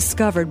to be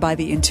discovered by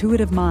the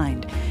intuitive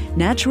mind.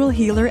 Natural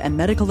healer and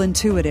medical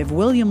intuitive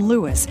William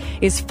Lewis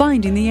is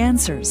finding the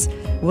answers.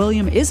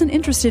 William isn't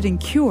interested in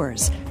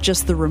cures,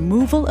 just the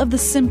removal of the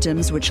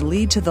symptoms which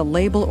lead to the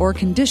label or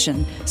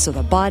condition so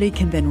the body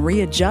can then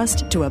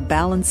readjust to a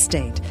balanced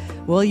state.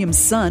 William's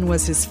son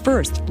was his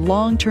first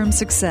long-term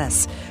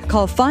success.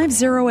 Call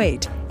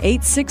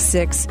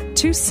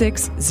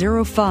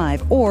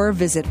 508-866-2605 or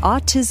visit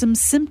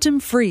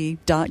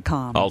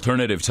autismsymptomfree.com.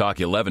 Alternative Talk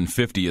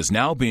 1150 is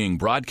now being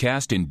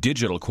broadcast in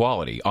digital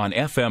quality on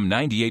FM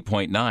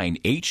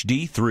 98.9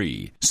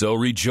 HD3. So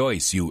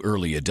rejoice, you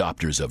early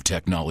adopters of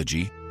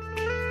technology.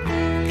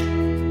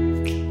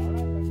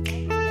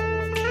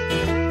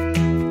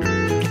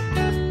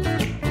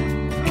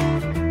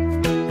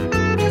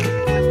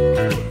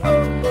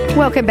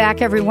 Welcome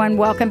back, everyone.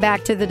 Welcome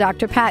back to the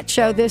Dr. Pat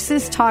Show. This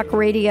is Talk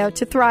Radio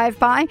to Thrive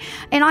By,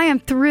 and I am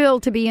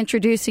thrilled to be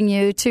introducing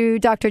you to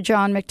Dr.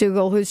 John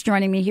McDougall, who's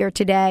joining me here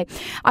today.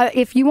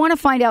 If you want to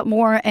find out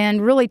more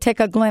and really take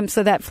a glimpse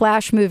of that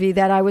Flash movie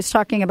that I was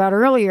talking about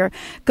earlier,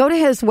 go to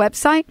his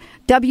website,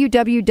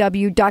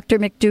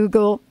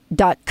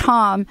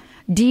 www.drmcdougall.com,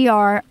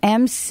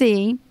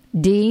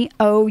 DOUGALL.com.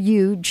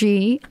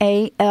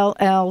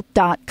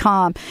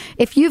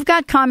 If you've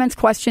got comments,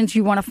 questions,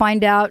 you want to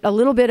find out a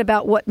little bit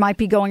about what might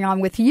be going on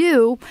with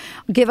you,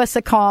 give us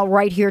a call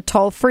right here,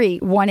 toll free,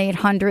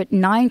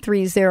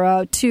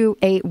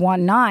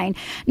 1-800-930-2819.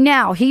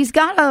 Now, he's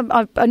got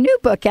a new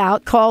book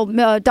out called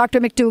Dr.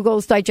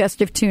 McDougall's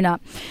Digestive Tuneup.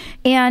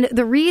 And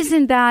the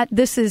reason that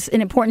this is an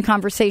important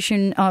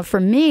conversation for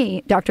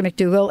me, Dr.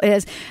 McDougall,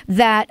 is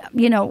that,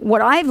 you know,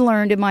 what I've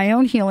learned in my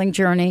own healing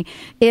journey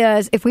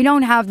is if we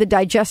don't have the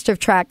digestive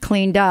tract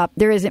cleaned up,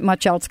 there isn't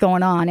much else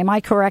going on. Am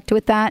I correct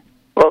with that?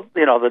 Well,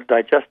 you know, the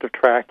digestive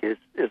tract is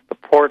the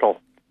portal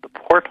to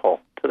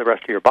the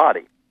rest of your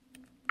body.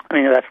 I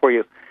mean, that's where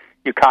you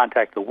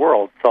contact the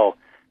world. So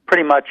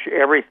pretty much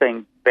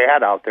everything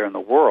bad out there in the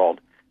world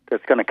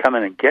that's going to come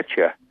in and get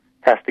you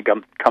has to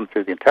come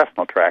through the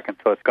intestinal tract, and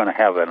so it's going to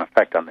have an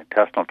effect on the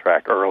intestinal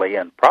tract early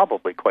and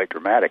probably quite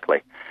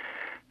dramatically.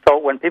 So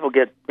when people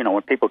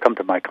come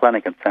to my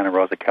clinic in Santa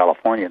Rosa,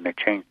 California, and they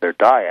change their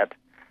diet,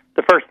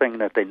 the first thing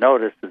that they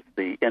notice is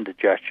the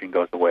indigestion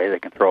goes away. They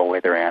can throw away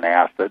their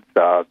antacids.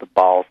 The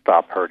bowels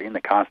stop hurting. The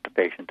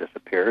constipation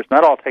disappears. And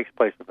that all takes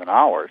place within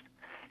hours.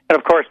 And,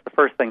 of course, the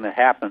first thing that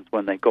happens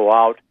when they go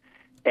out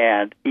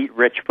and eat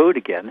rich food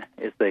again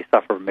is they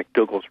suffer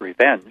McDougall's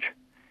revenge.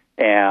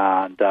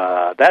 And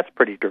that's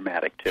pretty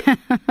dramatic, too.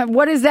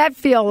 What does that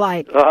feel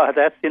like?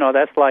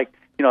 That's like,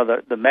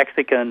 the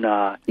Mexican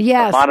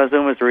yes.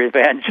 Montezuma's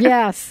revenge.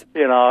 Yes.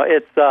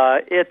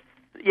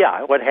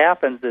 Yeah, what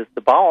happens is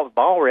the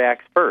bowel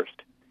reacts first.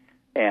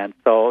 And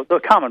so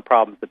the common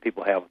problems that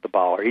people have with the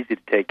bowel are easy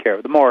to take care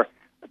of. The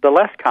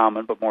less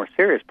common but more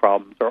serious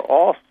problems are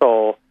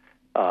also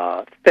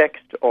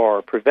fixed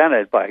or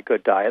prevented by a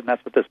good diet, and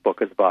that's what this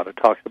book is about. It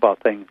talks about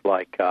things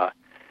like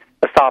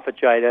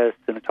esophagitis,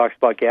 and it talks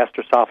about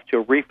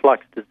gastroesophageal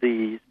reflux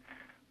disease,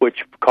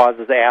 which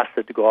causes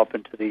acid to go up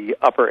into the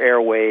upper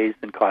airways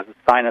and causes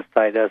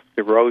sinusitis,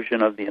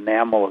 erosion of the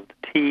enamel of the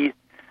teeth,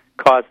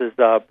 causes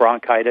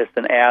bronchitis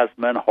and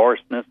asthma and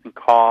hoarseness and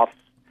coughs,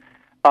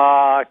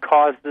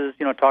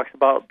 talks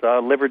about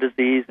liver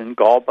disease and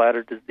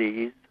gallbladder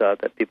disease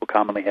that people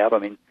commonly have. I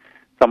mean,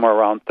 somewhere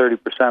around 30%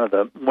 of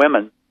the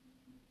women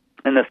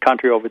in this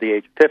country over the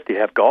age of 50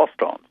 have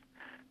gallstones.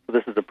 So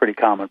this is a pretty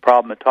common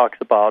problem. It talks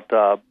about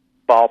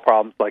bowel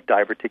problems like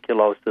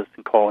diverticulosis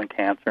and colon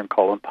cancer and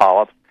colon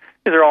polyps.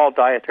 These are all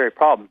dietary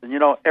problems.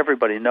 And,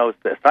 everybody knows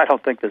this. I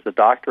don't think there's a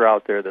doctor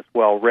out there that's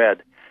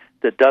well-read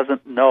that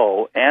doesn't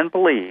know and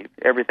believe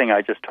everything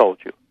I just told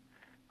you.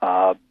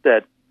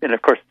 And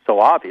of course, it's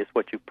so obvious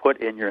what you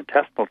put in your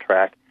intestinal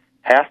tract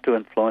has to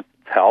influence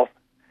its health.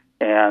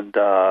 And,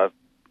 the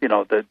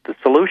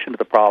solution to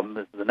the problem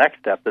is the next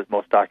step that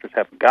most doctors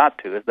haven't got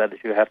to, is that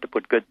you have to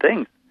put good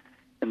things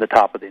in the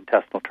top of the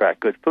intestinal tract,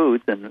 good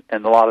foods, and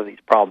a lot of these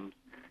problems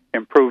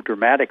improve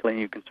dramatically,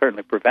 and you can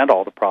certainly prevent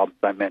all the problems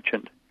I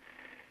mentioned.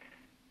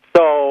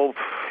 So,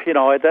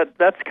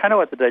 that's kind of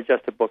what the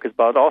digestive book is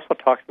about. It also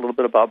talks a little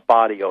bit about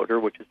body odor,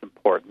 which is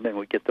important, and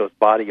we get those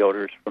body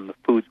odors from the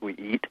foods we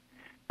eat.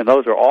 And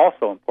those are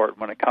also important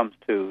when it comes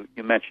to,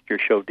 you mentioned your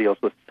show deals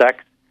with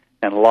sex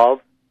and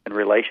love and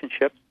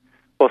relationships.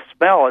 Well,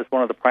 smell is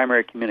one of the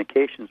primary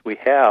communications we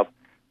have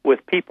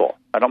with people.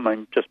 I don't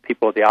mean just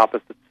people of the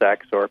opposite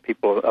sex or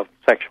people of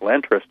sexual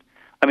interest.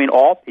 I mean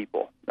all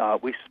people.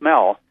 We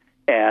smell,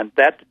 and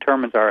that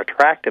determines our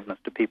attractiveness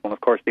to people. And,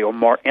 of course, the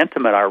more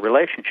intimate our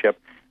relationship,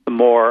 the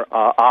more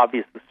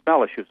obvious the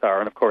smell issues are.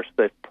 And, of course,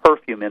 the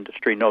perfume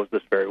industry knows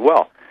this very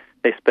well.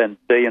 They spend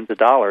billions of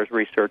dollars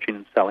researching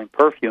and selling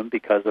perfume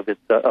because of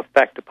its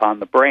effect upon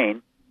the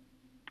brain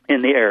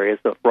in the areas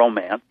of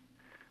romance,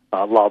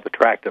 love,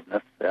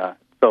 attractiveness.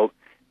 So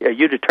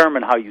you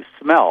determine how you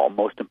smell,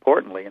 most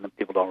importantly, and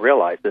people don't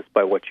realize this,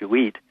 by what you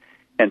eat.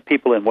 And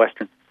people in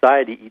Western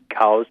society eat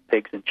cows,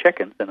 pigs, and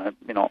chickens, and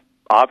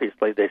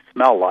obviously they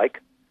smell like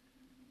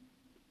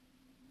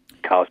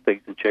cows,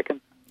 pigs, and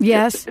chickens.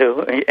 Yes.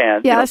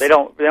 And yes. They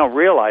don't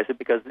realize it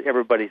because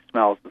everybody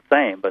smells the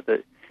same. But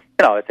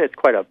it's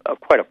quite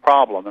a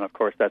problem, and of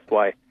course that's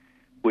why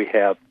we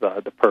have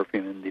the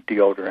perfume and the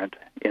deodorant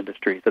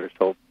industries that are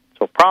so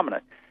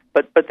prominent.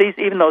 But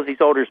even though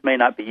these odors may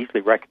not be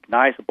easily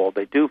recognizable,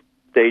 they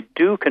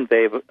do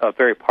convey a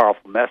very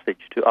powerful message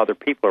to other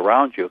people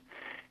around you.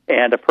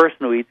 And a person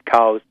who eats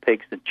cows,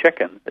 pigs, and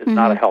chickens is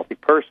not a healthy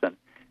person.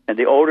 And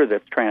the odor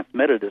that's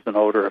transmitted is an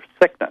odor of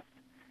sickness.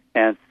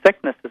 And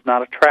sickness is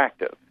not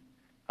attractive.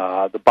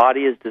 The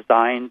body is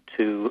designed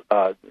to,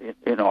 our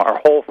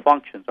whole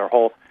functions, our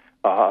whole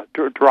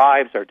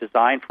drives are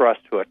designed for us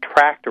to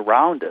attract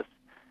around us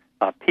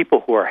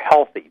people who are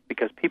healthy,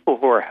 because people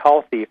who are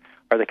healthy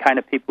are the kind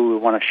of people we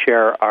want to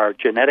share our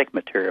genetic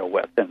material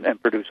with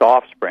and produce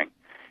offspring.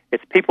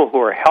 It's people who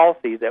are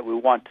healthy that we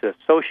want to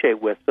associate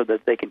with so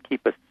that they can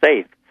keep us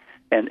safe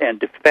and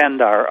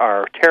defend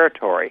our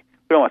territory.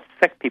 We don't want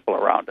sick people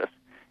around us.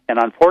 And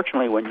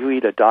unfortunately, when you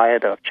eat a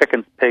diet of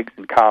chickens, pigs,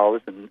 and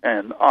cows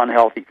and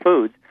unhealthy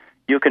foods,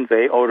 you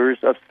convey odors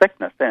of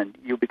sickness and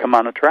you become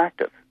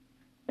unattractive.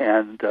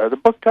 And the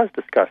book does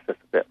discuss this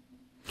a bit.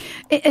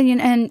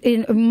 And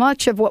in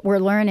much of what we're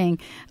learning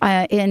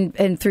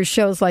and through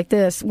shows like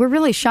this, we're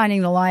really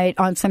shining the light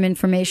on some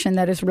information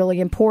that is really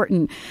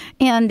important.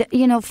 And,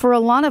 for a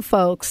lot of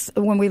folks,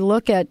 when we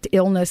look at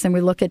illness and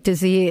we look at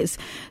disease,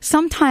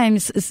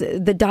 sometimes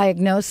the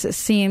diagnosis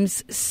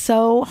seems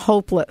so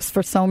hopeless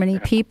for so many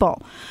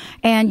people.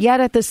 And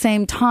yet at the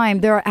same time,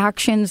 there are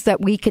actions that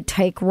we could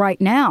take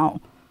right now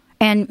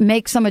and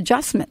make some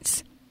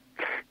adjustments.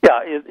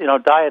 Yeah,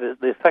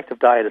 the effect of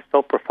diet is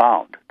so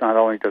profound. Not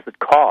only does it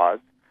cause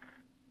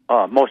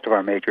most of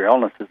our major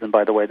illnesses, and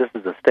by the way, this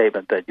is a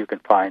statement that you can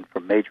find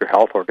from major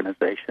health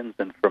organizations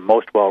and from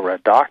most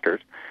well-read doctors,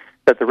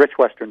 that the rich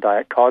Western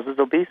diet causes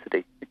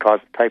obesity. It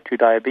causes type 2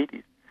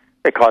 diabetes.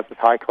 It causes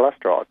high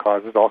cholesterol. It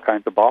causes all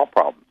kinds of bowel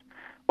problems.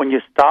 When you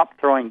stop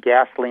throwing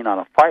gasoline on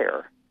a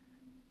fire,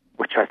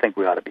 which I think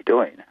we ought to be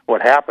doing,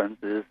 what happens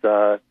is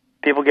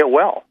people get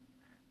well.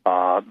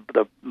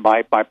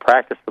 My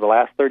practice for the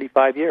last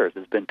 35 years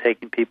has been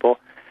taking people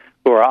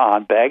who are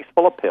on bags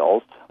full of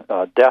pills,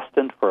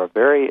 destined for a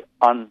very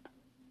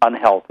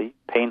unhealthy,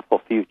 painful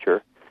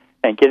future,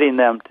 and getting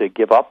them to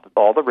give up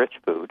all the rich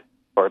food,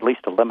 or at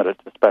least to limit it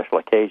to special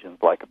occasions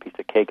like a piece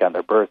of cake on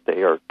their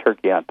birthday or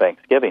turkey on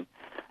Thanksgiving,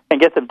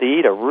 and get them to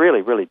eat a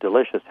really, really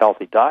delicious,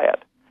 healthy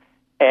diet.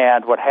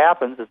 And what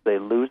happens is they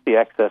lose the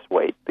excess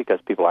weight because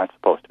people aren't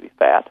supposed to be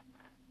fat.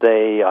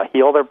 They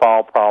heal their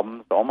bowel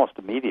problems almost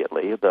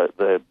immediately.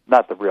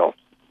 Not the real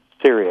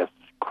serious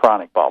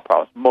chronic bowel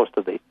problems. Most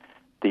of the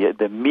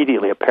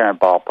immediately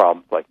apparent bowel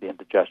problems like the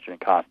indigestion and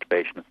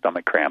constipation and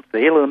stomach cramps, they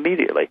heal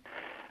immediately.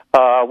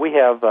 We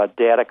have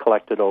data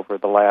collected over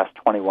the last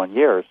 21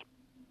 years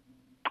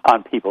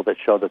on people that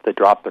show that they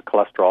drop their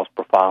cholesterols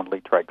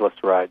profoundly,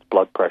 triglycerides,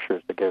 blood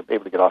pressures, they're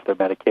able to get off their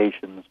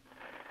medications.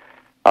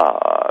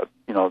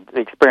 The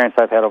experience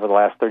I've had over the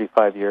last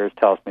 35 years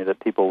tells me that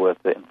people with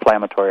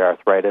inflammatory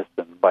arthritis,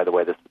 and by the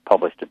way, this is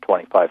published in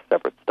 25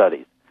 separate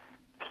studies,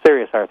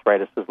 serious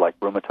arthritis like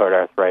rheumatoid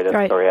arthritis,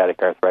 psoriatic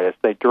arthritis,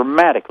 they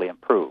dramatically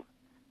improve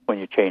when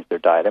you change their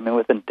diet. I mean,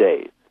 within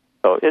days.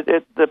 So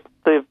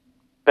the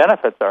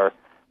benefits are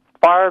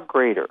far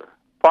greater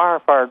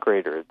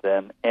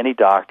than any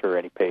doctor or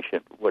any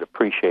patient would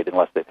appreciate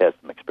unless they've had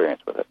some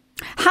experience with it.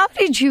 How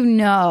did you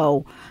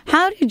know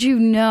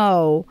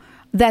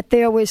that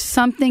there was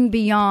something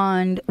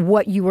beyond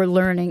what you were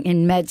learning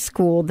in med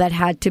school that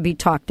had to be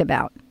talked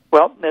about?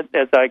 Well,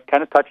 as I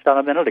kind of touched on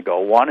a minute ago,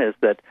 one is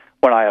that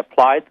when I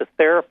applied the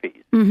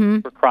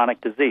therapies for chronic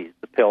disease,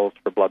 the pills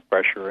for blood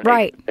pressure and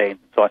pain and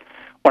so on,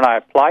 when I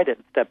applied it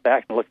and stepped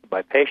back and looked at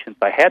my patients,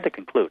 I had to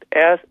conclude,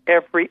 as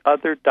every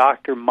other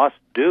doctor must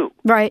do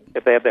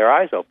if they have their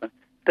eyes open,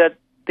 that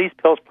these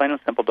pills, plain and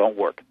simple, don't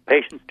work.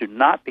 Patients do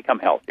not become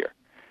healthier.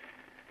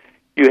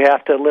 You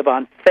have to live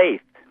on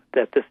faith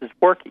that this is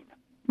working.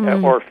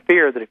 Or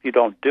fear that if you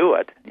don't do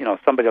it,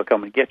 somebody will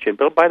come and get you.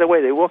 But by the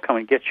way, they will come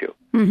and get you.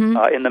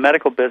 In the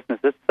medical business,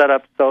 it's set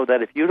up so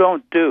that if you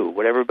don't do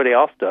what everybody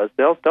else does,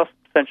 they'll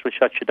essentially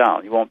shut you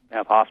down. You won't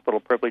have hospital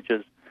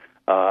privileges.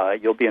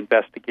 You'll be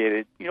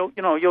investigated. You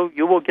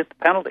will get the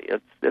penalty.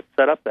 It's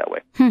set up that way.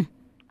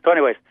 So,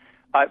 anyways,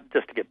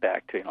 just to get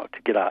back to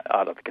get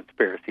out of the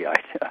conspiracy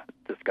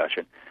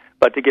discussion.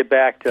 But to get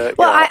back to...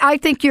 Well, I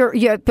think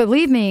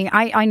believe me,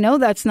 I know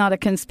that's not a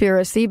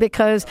conspiracy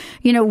because,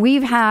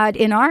 we've had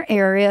in our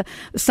area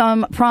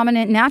some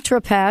prominent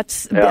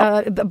naturopaths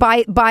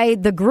by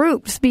the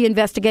groups be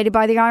investigated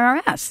by the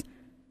IRS.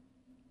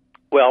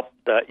 Well,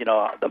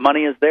 the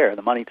money is there.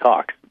 The money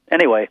talks.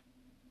 Anyway,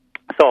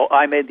 so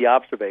I made the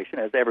observation,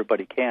 as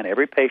everybody can,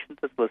 every patient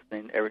that's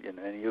listening,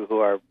 and you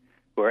who are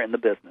in the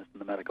business, in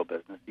the medical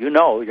business, you're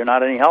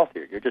not any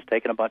healthier. You're just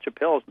taking a bunch of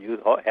pills, and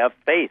you have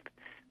faith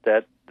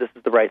that this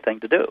is the right thing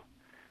to do.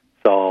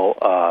 So,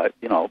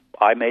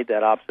 I made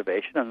that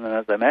observation, and then,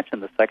 as I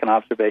mentioned, the second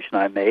observation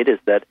I made is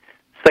that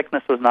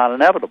sickness was not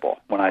inevitable.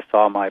 When I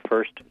saw my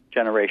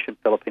first-generation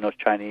Filipinos,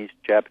 Chinese,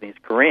 Japanese,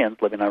 Koreans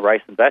living on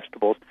rice and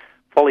vegetables,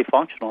 fully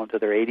functional into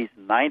their 80s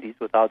and 90s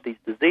without these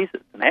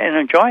diseases and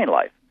enjoying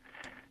life.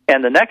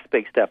 And the next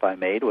big step I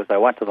made was I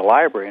went to the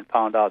library and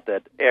found out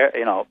that,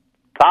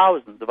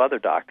 thousands of other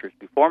doctors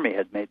before me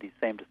had made these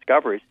same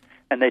discoveries,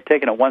 and they'd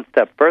taken it one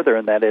step further,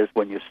 and that is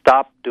when you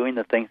stop doing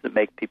the things that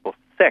make people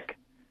sick,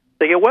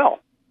 they get well.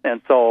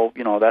 And so,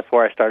 that's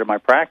where I started my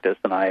practice,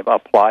 and I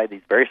apply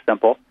these very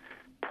simple,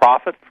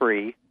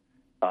 profit-free,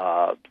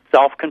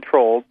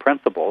 self-controlled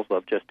principles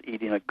of just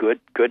eating a good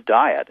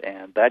diet.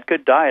 And that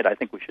good diet, I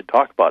think we should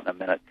talk about in a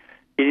minute.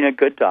 Eating a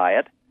good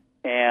diet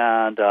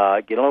and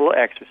get a little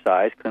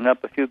exercise, clean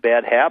up a few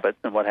bad habits,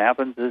 and what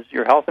happens is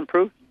your health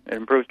improves. It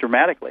improves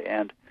dramatically,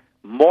 and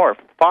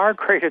far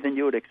greater than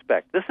you would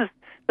expect. This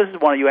is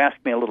one you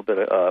asked me a little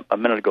bit a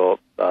minute ago,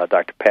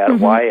 Dr. Pat,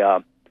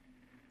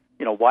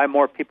 Mm-hmm. why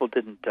more people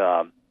didn't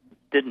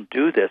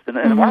do this,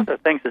 and one of the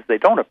things is they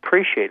don't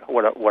appreciate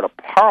what a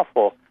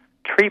powerful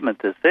treatment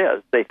this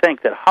is. They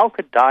think that how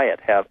could diet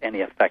have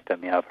any effect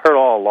on me? I've heard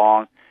all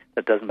along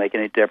that doesn't make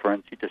any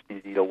difference. You just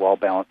need to eat a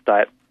well-balanced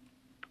diet.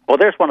 Well,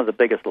 there's one of the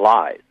biggest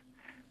lies,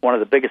 one of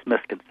the biggest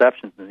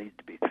misconceptions that needs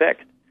to be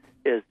fixed,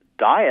 is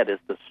diet is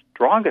the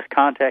strongest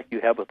contact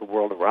you have with the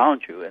world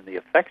around you, and the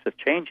effects of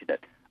changing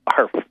it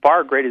are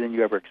far greater than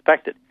you ever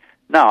expected.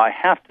 Now, I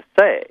have to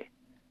say,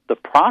 the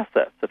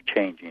process of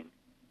changing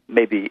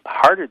may be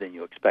harder than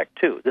you expect,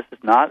 too. This is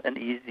not an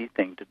easy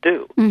thing to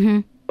do.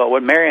 Mm-hmm. But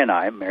what Mary's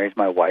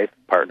my wife,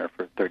 partner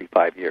for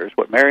 35 years,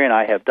 what Mary and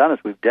I have done is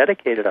we've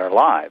dedicated our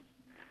lives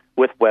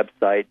with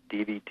website,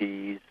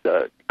 DVDs,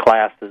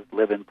 classes,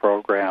 live-in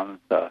programs.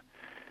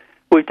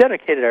 We've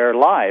dedicated our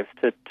lives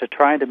to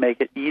trying to make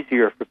it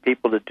easier for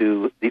people to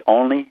do the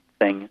only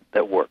thing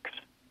that works.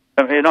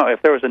 I mean,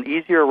 if there was an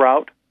easier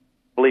route,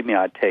 believe me,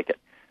 I'd take it.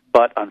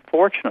 But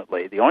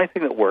unfortunately, the only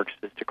thing that works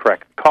is to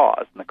correct the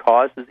cause, and the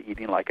cause is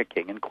eating like a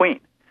king and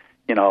queen.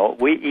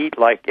 We eat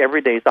like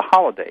every day is a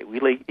holiday. We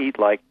eat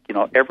like,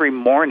 every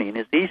morning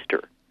is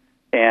Easter,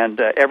 and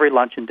every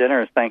lunch and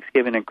dinner is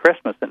Thanksgiving and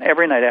Christmas, and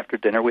every night after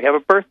dinner we have a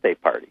birthday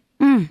party.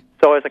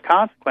 So as a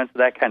consequence of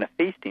that kind of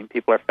feasting,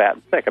 people are fat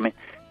and sick. I mean,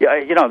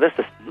 this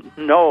is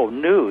no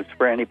news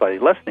for anybody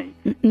listening.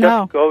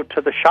 No. Just go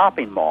to the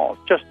shopping malls.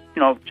 Just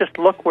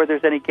look where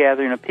there's any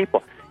gathering of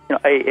people.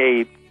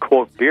 A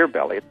quote beer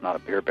belly. It's not a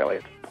beer belly.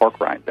 It's a pork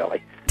rind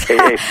belly.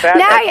 A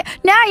fat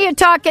now you're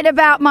talking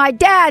about my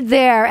dad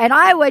there, and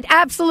I would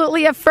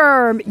absolutely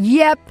affirm,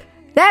 yep,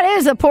 that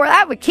is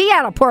he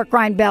had a pork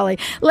rind belly.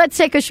 Let's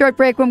take a short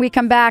break. When we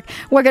come back,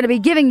 we're going to be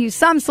giving you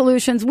some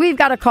solutions. We've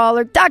got a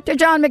caller, Dr.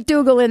 John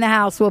McDougall, in the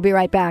house. We'll be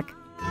right back.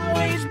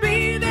 Always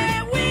be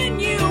there when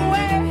you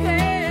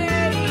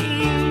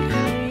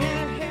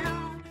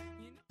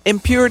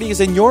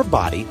Impurities in your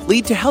body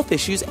lead to health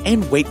issues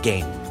and weight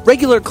gain.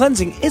 Regular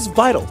cleansing is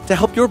vital to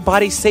help your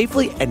body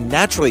safely and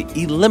naturally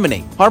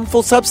eliminate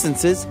harmful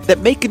substances that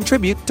may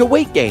contribute to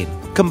weight gain.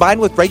 Combined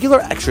with regular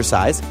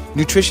exercise,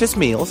 nutritious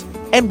meals,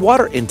 and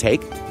water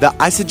intake, the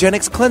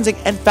Isogenics cleansing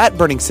and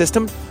fat-burning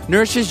system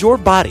nourishes your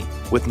body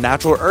with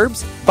natural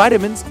herbs,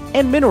 vitamins,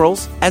 and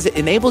minerals as it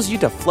enables you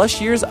to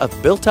flush years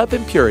of built-up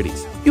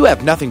impurities. You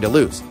have nothing to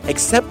lose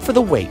except for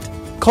the weight.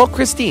 Call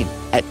Christine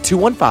at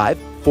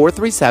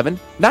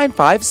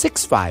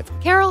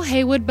 215-437-9565. Carol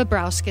Haywood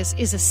Bobrowskis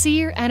is a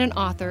seer and an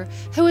author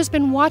who has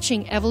been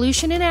watching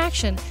evolution in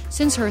action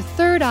since her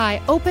third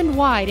eye opened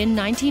wide in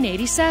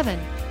 1987.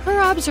 Her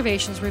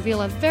observations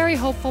reveal a very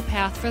hopeful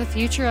path for the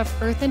future of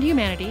Earth and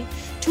humanity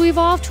to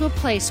evolve to a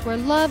place where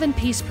love and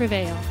peace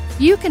prevail.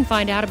 You can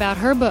find out about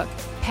her book,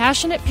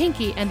 Passionate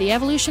Pinky and the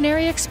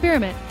Evolutionary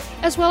Experiment,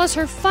 as well as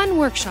her fun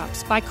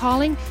workshops by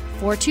calling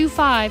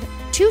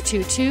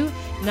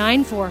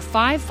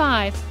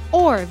 425-222-9455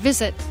 or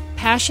visit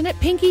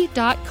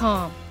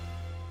passionatepinky.com.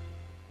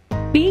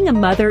 Being a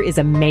mother is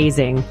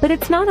amazing, but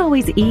it's not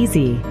always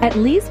easy, at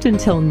least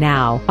until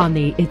now, on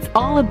the It's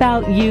All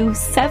About You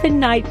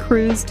 7-night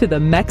cruise to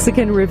the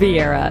Mexican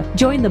Riviera.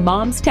 Join the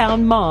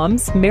Momstown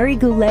Moms, Mary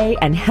Goulet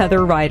and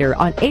Heather Ryder,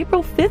 on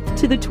April 5th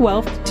to the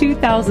 12th,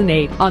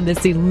 2008, on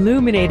this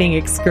illuminating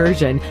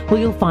excursion,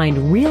 where you'll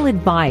find real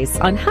advice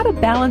on how to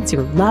balance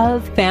your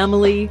love,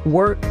 family,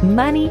 work,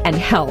 money, and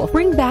health.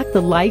 Bring back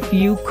the life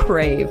you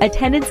crave.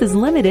 Attendance is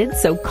limited,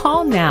 so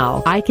call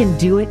now.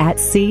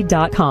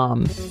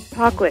 ICanDoItAtSea.com.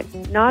 Chocolate,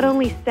 not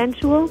only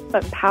sensual,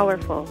 but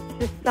powerful.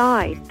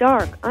 Decide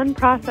dark,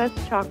 unprocessed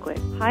chocolate.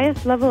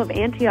 Highest level of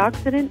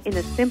antioxidant in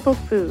a simple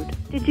food.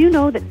 Did you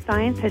know that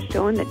science has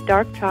shown that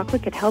dark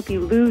chocolate could help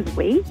you lose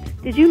weight?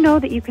 Did you know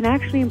that you can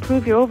actually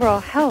improve your overall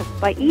health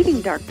by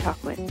eating dark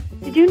chocolate?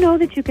 Did you know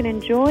that you can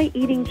enjoy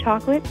eating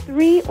chocolate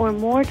 3 or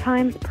more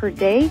times per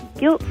day,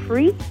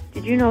 guilt-free?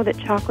 Did you know that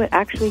chocolate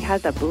actually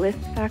has a bliss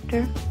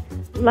factor?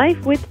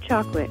 Life with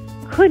chocolate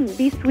couldn't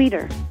be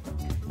sweeter.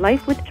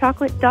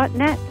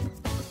 LifeWithChocolate.net.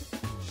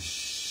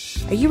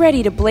 Are you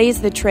ready to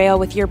blaze the trail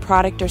with your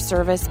product or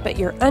service, but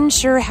you're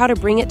unsure how to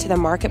bring it to the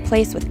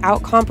marketplace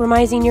without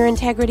compromising your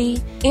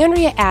integrity?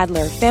 Andrea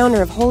Adler,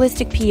 founder of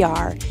Holistic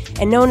PR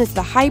and known as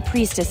the High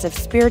Priestess of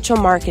Spiritual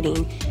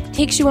Marketing,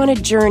 takes you on a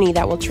journey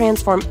that will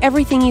transform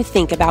everything you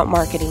think about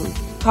marketing.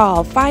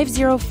 Call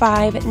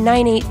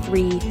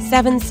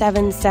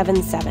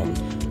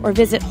 505-983-7777 or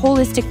visit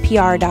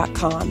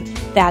holisticpr.com.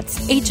 That's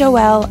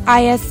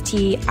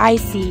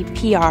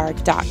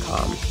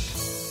HOLISTICPR.com.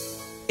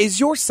 Is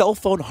your cell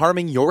phone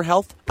harming your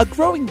health? A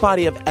growing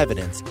body of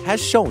evidence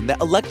has shown that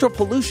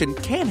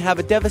electropollution can have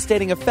a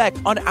devastating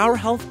effect on our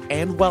health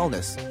and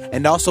wellness,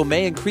 and also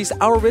may increase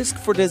our risk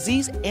for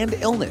disease and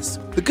illness.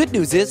 The good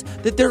news is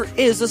that there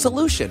is a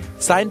solution.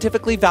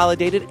 Scientifically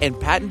validated and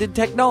patented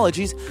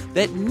technologies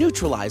that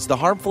neutralize the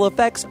harmful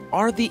effects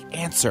are the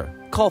answer.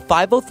 Call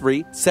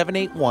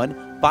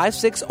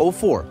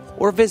 503-781-5604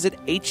 or visit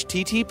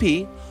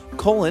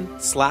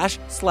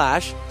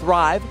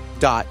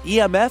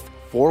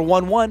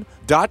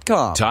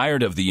http://thrive.emf411.com.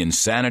 Tired of the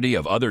insanity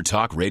of other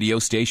talk radio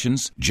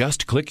stations?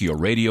 Just click your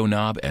radio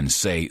knob and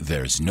say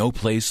there's no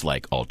place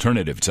like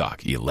Alternative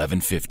Talk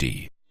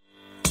 1150.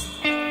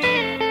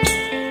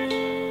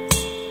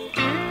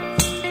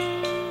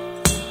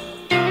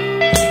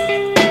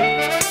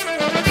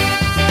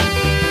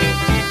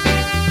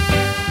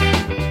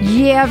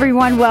 Yeah,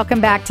 everyone, welcome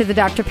back to the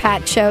Dr.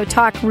 Pat Show.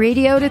 Talk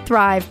radio to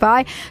thrive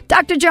by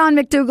Dr. John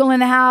McDougall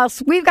in the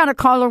house. We've got a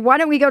caller. Why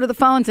don't we go to the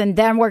phones and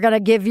then we're going to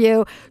give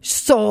you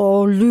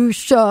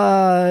solutions.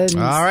 All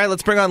right,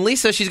 let's bring on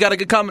Lisa. She's got a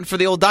good comment for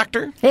the old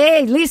doctor.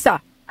 Hey,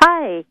 Lisa.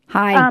 Hi.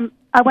 Hi.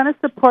 I want to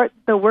support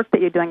the work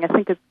that you're doing. I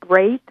think it's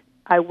great.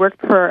 I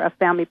worked for a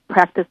family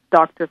practice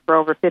doctor for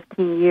over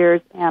 15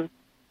 years, and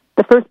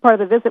the first part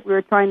of the visit, we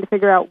were trying to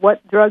figure out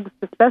what drugs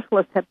the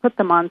specialists had put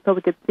them on so we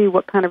could see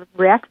what kind of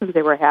reactions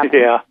they were having.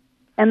 Yeah.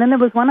 And then there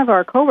was one of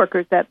our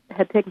coworkers that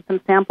had taken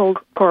some samples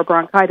for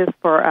bronchitis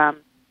for a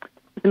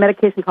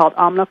medication called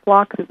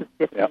Omniflox. This was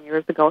 15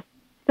 years ago.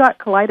 She got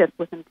colitis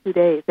within 2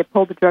 days. They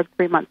pulled the drug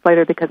 3 months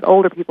later because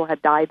older people had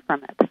died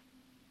from it.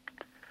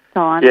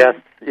 So on. Yes,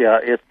 yeah.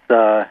 It's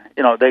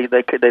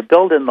they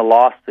build in the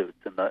lawsuits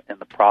in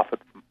the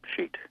profit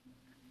sheet,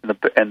 and the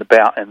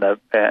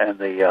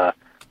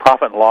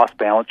profit and loss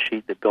balance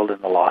sheet. They build in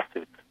the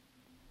lawsuits.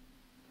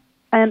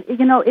 And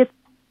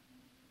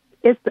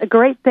it's a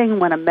great thing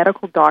when a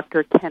medical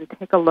doctor can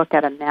take a look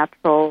at a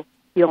natural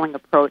healing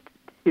approach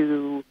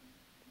to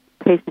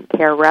patient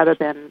care rather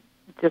than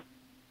just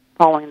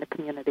following the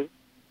community.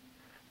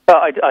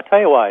 Well, I'll tell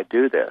you why I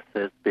do this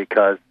is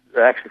because,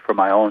 actually, for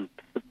my own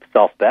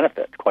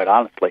self-benefit, quite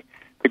honestly,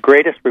 the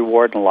greatest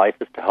reward in life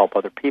is to help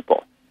other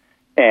people.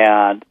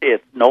 And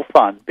it's no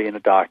fun being a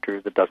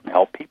doctor that doesn't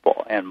help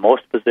people. And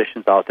most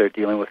physicians out there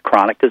dealing with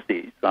chronic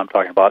disease, I'm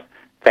talking about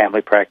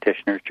family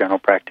practitioners, general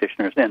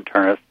practitioners,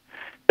 internists,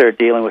 they're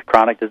dealing with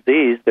chronic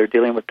disease, they're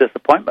dealing with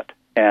disappointment.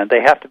 And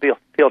they have to feel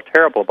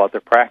terrible about their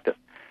practice.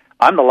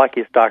 I'm the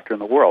luckiest doctor in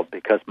the world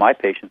because my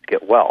patients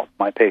get well.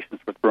 My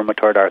patients with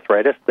rheumatoid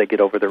arthritis, they get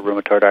over their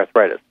rheumatoid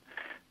arthritis.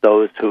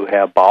 Those who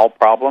have bowel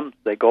problems,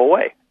 they go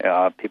away.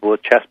 People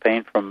with chest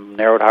pain from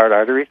narrowed heart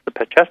arteries, the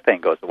chest pain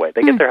goes away.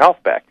 They get their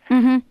health back.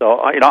 Mm-hmm. So,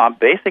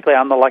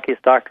 I'm the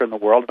luckiest doctor in the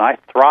world, and I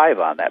thrive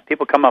on that.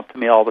 People come up to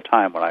me all the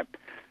time when I'm,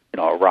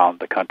 around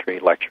the country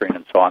lecturing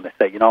and so on. They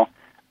say,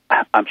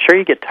 I'm sure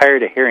you get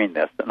tired of hearing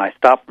this. And I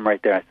stop them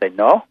right there and I say,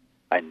 no,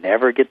 I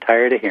never get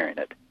tired of hearing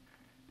it.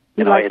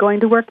 You like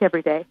going to work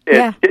every day.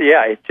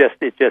 It just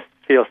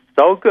feels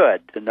so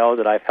good to know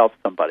that I've helped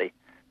somebody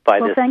by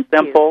this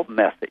simple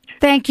message.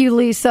 Thank you,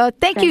 Lisa.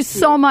 Thank you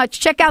so much.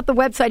 Check out the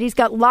website. He's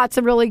got lots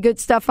of really good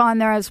stuff on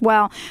there as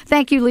well.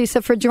 Thank you,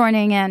 Lisa, for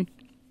joining in.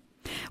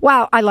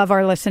 Wow, I love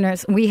our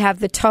listeners. We have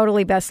the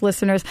totally best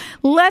listeners.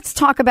 Let's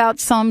talk about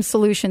some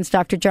solutions,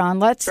 Dr. John.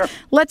 Let's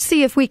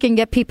see if we can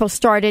get people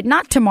started,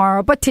 not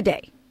tomorrow, but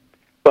today.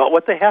 Well,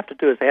 what they have to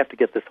do is they have to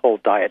get this whole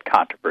diet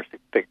controversy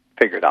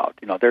figured out.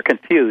 They're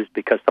confused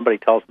because somebody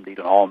tells them to eat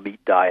an all-meat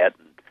diet,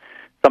 and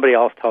somebody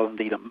else tells them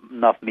to eat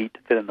enough meat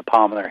to fit in the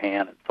palm of their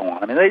hand, and so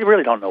on. I mean, they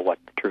really don't know what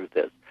the truth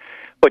is.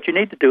 What you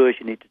need to do is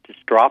you need to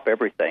just drop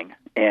everything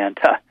and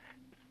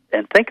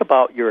think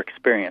about your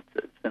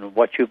experiences and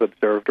what you've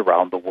observed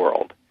around the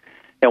world.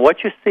 And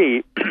what you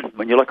see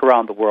when you look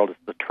around the world is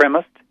the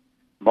trimmest,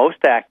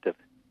 most active,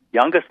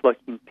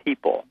 youngest-looking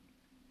people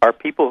are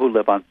people who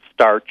live on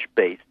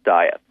starch-based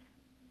diets.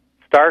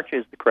 Starch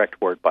is the correct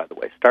word, by the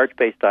way.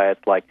 Starch-based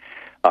diets like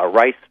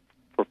rice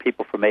for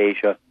people from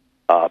Asia,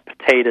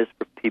 potatoes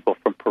for people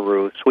from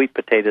Peru, sweet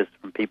potatoes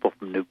from people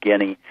from New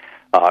Guinea,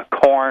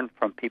 corn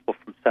from people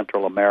from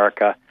Central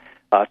America.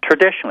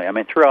 Traditionally,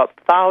 throughout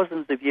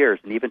thousands of years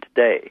and even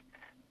today,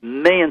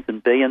 millions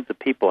and billions of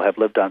people have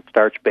lived on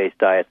starch-based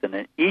diets, and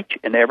in each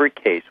and every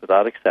case,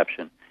 without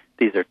exception,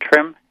 these are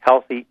trim,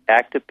 healthy,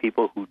 active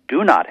people who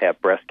do not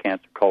have breast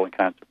cancer, colon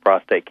cancer,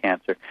 prostate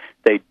cancer.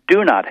 They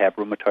do not have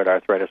rheumatoid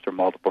arthritis or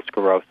multiple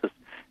sclerosis.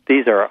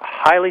 These are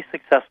highly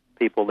successful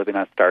people living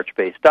on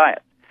starch-based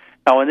diets.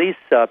 Now, when these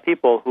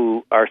people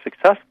who are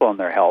successful in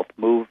their health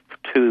move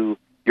to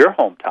your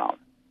hometown,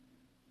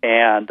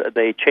 and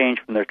they change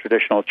from their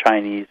traditional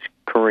Chinese,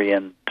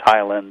 Korean,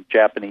 Thailand,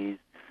 Japanese,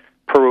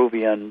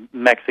 Peruvian,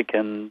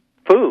 Mexican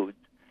foods,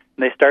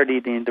 and they start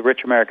eating the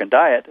rich American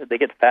diet, they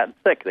get fat and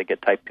sick. They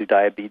get type 2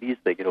 diabetes,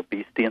 they get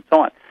obesity, and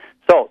so on.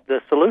 So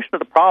the solution to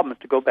the problem is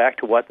to go back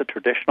to what the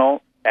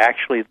traditional,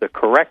 actually the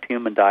correct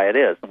human diet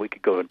is, and we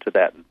could go into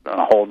that in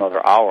a whole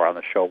another hour on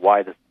the show,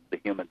 why this is the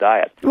human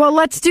diet. Well,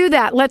 let's do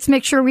that. Let's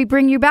make sure we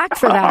bring you back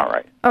for that. All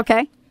right.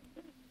 Okay.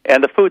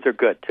 And the foods are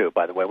good, too,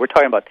 by the way. We're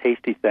talking about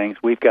tasty things.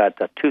 We've got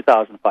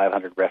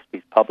 2,500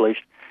 recipes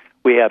published.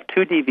 We have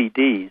 2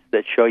 DVDs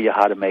that show you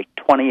how to make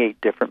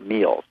 28 different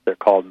meals. They're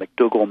called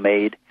McDougall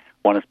Made.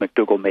 One is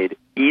McDougall Made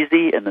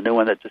Easy, and the new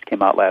one that just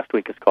came out last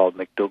week is called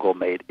McDougall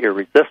Made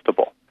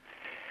Irresistible.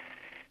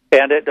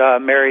 And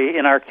Mary,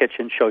 in our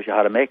kitchen, shows you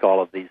how to make all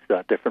of these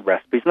different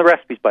recipes. And the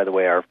recipes, by the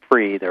way, are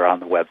free. They're on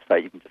the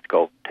website. You can just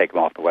go take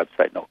them off the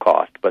website, no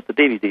cost. But the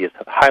DVD is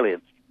highly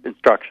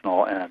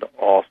instructional and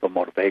also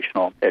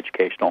motivational,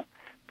 educational.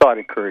 So I'd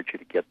encourage you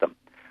to get them.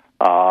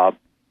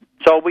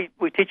 So we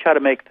teach how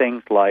to make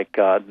things like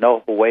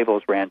no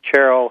huevos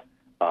ranchero,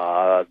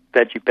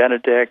 veggie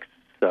benedicts,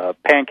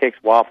 pancakes,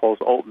 waffles,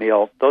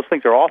 oatmeal. Those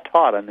things are all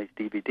taught on these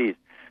DVDs.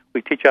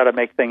 We teach how to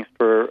make things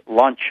for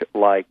lunch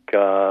like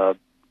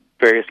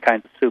various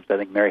kinds of soups. I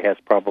think Mary has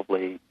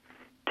probably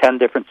 10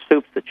 different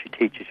soups that she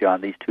teaches you on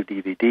these 2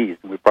 DVDs,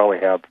 and we probably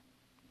have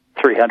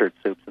 300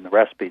 soups in the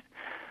recipes.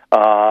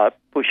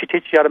 She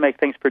teaches you how to make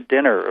things for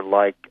dinner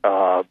like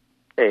a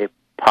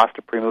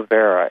pasta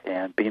primavera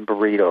and bean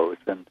burritos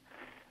and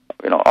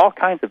all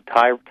kinds of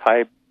Thai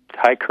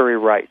curry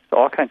rice,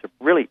 all kinds of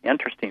really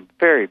interesting,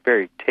 very,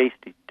 very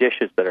tasty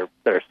dishes that are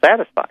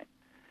satisfying.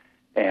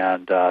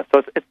 And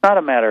so it's not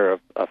a matter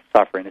of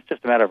suffering. It's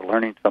just a matter of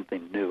learning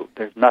something new.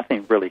 There's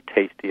nothing really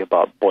tasty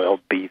about boiled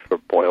beef or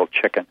boiled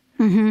chicken.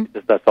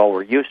 Because that's all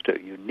we're used to.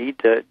 You need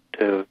to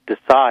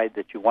decide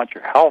that you want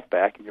your health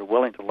back and you're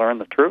willing to learn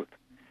the truth.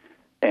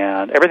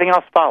 And everything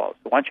else follows.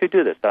 So once you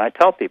do this, and I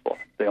tell people,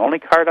 the only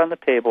card on the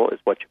table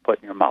is what you put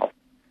in your mouth.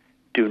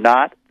 Do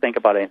not think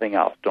about anything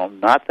else. Do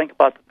not think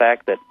about the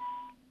fact that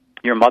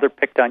your mother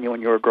picked on you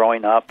when you were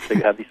growing up, so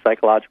you have these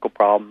psychological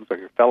problems, or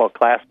your fellow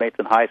classmates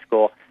in high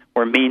school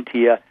were mean to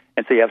you,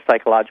 and so you have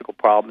psychological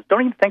problems.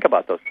 Don't even think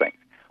about those things.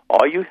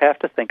 All you have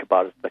to think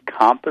about is the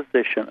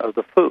composition of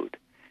the food.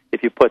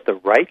 If you put the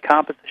right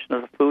composition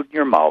of the food in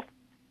your mouth,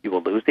 you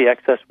will lose the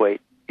excess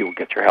weight, you will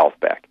get your health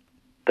back.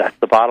 That's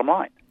the bottom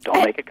line.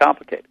 Don't make it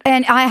complicated.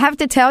 And I have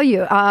to tell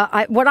you,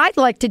 what I'd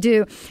like to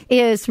do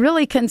is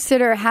really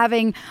consider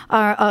having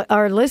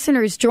our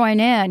listeners join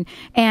in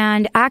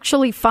and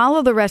actually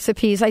follow the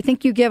recipes. I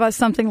think you give us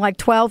something like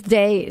 12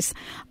 days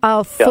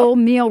of full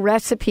meal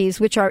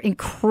recipes, which are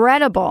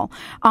incredible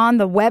on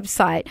the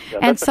website. Yeah,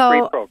 and that's a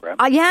free program.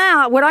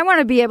 What I want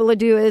to be able to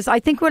do is,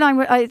 I think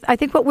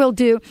what we'll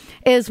do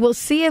is we'll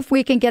see if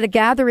we can get a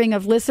gathering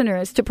of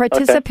listeners to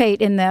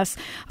participate in this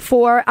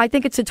for, I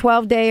think it's a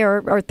 12-day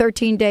or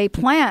 13-day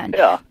plan.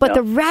 But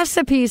the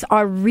recipes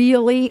are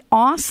really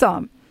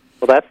awesome.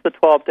 Well, that's the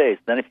 12 days.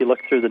 Then if you look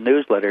through the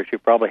newsletters, you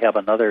probably have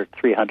another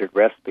 300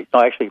 recipes.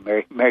 No, actually,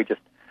 Mary just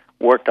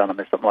worked on them.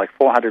 There's something like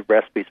 400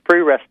 recipes,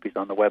 free recipes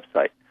on the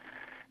website.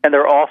 And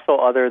there are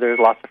also there's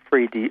lots of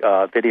free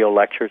video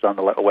lectures on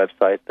the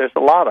website. There's a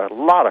lot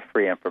of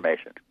free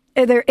information.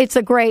 It's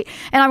a great,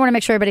 and I want to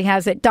make sure everybody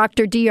has it,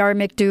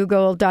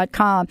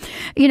 drdrmcdougall.com.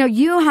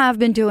 You have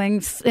been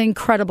doing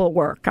incredible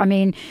work. I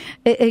mean,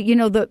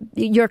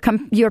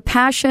 your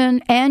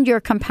passion and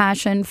your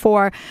compassion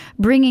for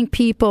bringing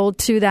people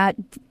to that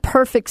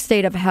perfect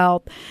state of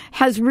health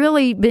has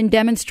really been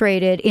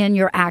demonstrated in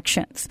your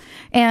actions.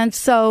 And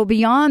so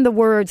beyond the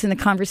words and the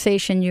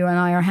conversation you and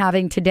I are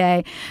having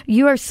today,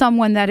 you are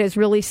someone that has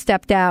really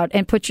stepped out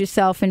and put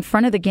yourself in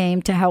front of the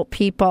game to help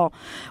people.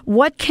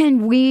 What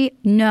can we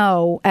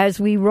know as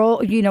we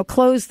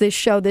close this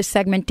show, this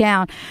segment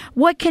down?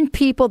 What can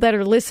people that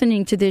are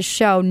listening to this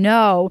show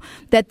know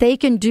that they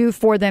can do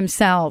for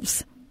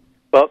themselves?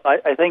 Well,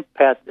 I think,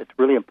 Pat, it's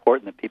really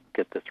important that people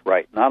get this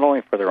right, not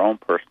only for their own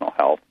personal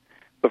health,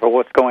 but for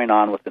what's going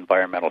on with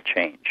environmental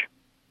change.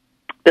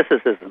 This is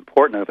as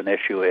important of an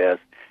issue as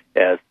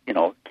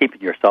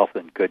keeping yourself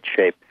in good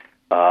shape.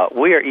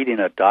 We are eating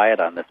a diet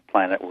on this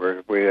planet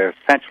where we are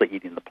essentially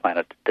eating the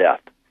planet to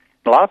death.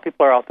 And a lot of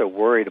people are out there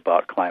worried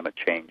about climate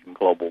change and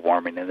global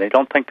warming, and they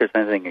don't think there's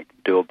anything you can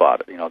do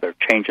about it. They're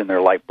changing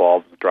their light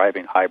bulbs,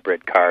 driving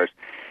hybrid cars.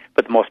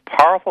 But the most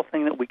powerful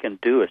thing that we can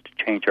do is to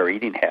change our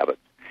eating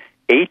habits.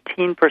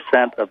 18%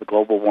 of the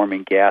global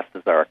warming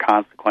gases are a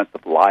consequence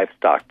of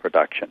livestock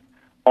production.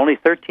 Only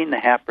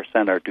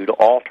 13.5% are due to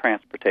all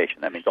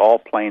transportation. That means all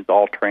planes,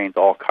 all trains,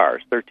 all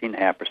cars,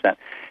 13.5%.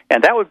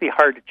 And that would be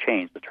hard to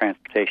change, the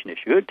transportation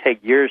issue. It would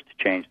take years to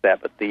change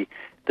that, but the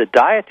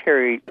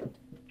dietary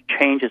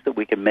changes that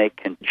we can make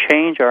can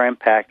change our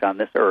impact on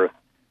this earth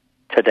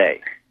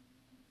today.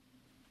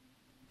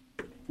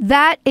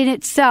 that in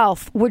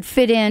itself would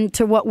fit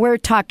into what we're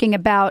talking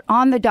about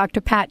on the Dr.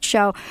 Pat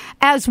Show,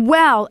 as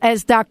well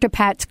as Dr.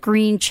 Pat's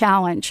Green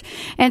Challenge.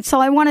 And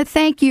so I want to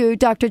thank you,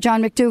 Dr.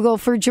 John McDougall,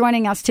 for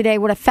joining us today.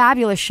 What a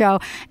fabulous show.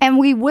 And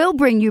we will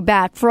bring you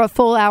back for a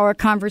full hour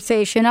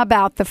conversation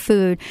about the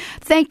food.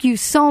 Thank you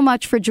so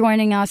much for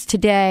joining us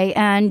today.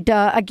 And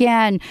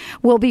again,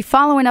 we'll be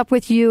following up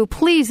with you.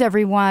 Please,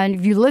 everyone,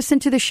 if you listen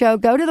to the show,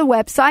 go to the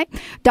website,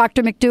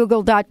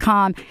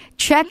 drmcdougall.com.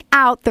 Check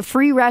out the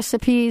free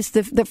recipes,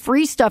 the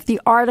free stuff,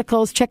 the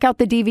articles. Check out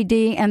the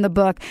DVD and the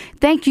book.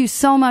 Thank you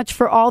so much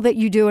for all that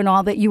you do and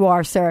all that you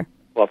are, sir.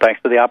 Well,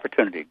 thanks for the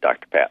opportunity,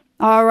 Dr. Pat.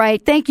 All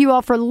right. Thank you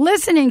all for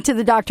listening to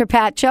the Dr.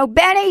 Pat Show.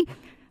 Benny,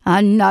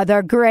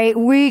 another great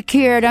week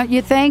here, don't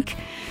you think?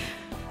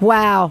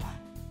 Wow.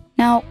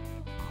 Now,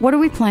 what are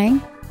we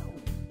playing?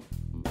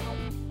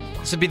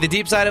 This would be The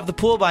Deep Side of the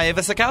Pool by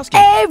Ava Sikowski.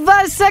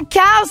 Ava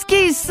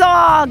Sikowski's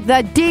song,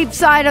 The Deep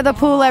Side of the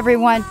Pool,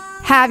 everyone.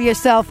 Have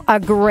yourself a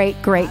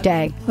great, great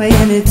day.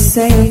 Playing it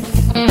safe.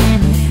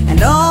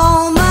 And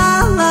all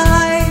my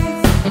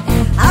life,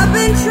 I've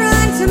been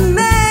trying to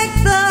make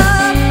the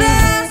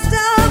best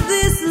of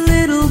this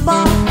little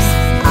box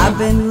I've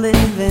been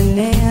living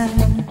in.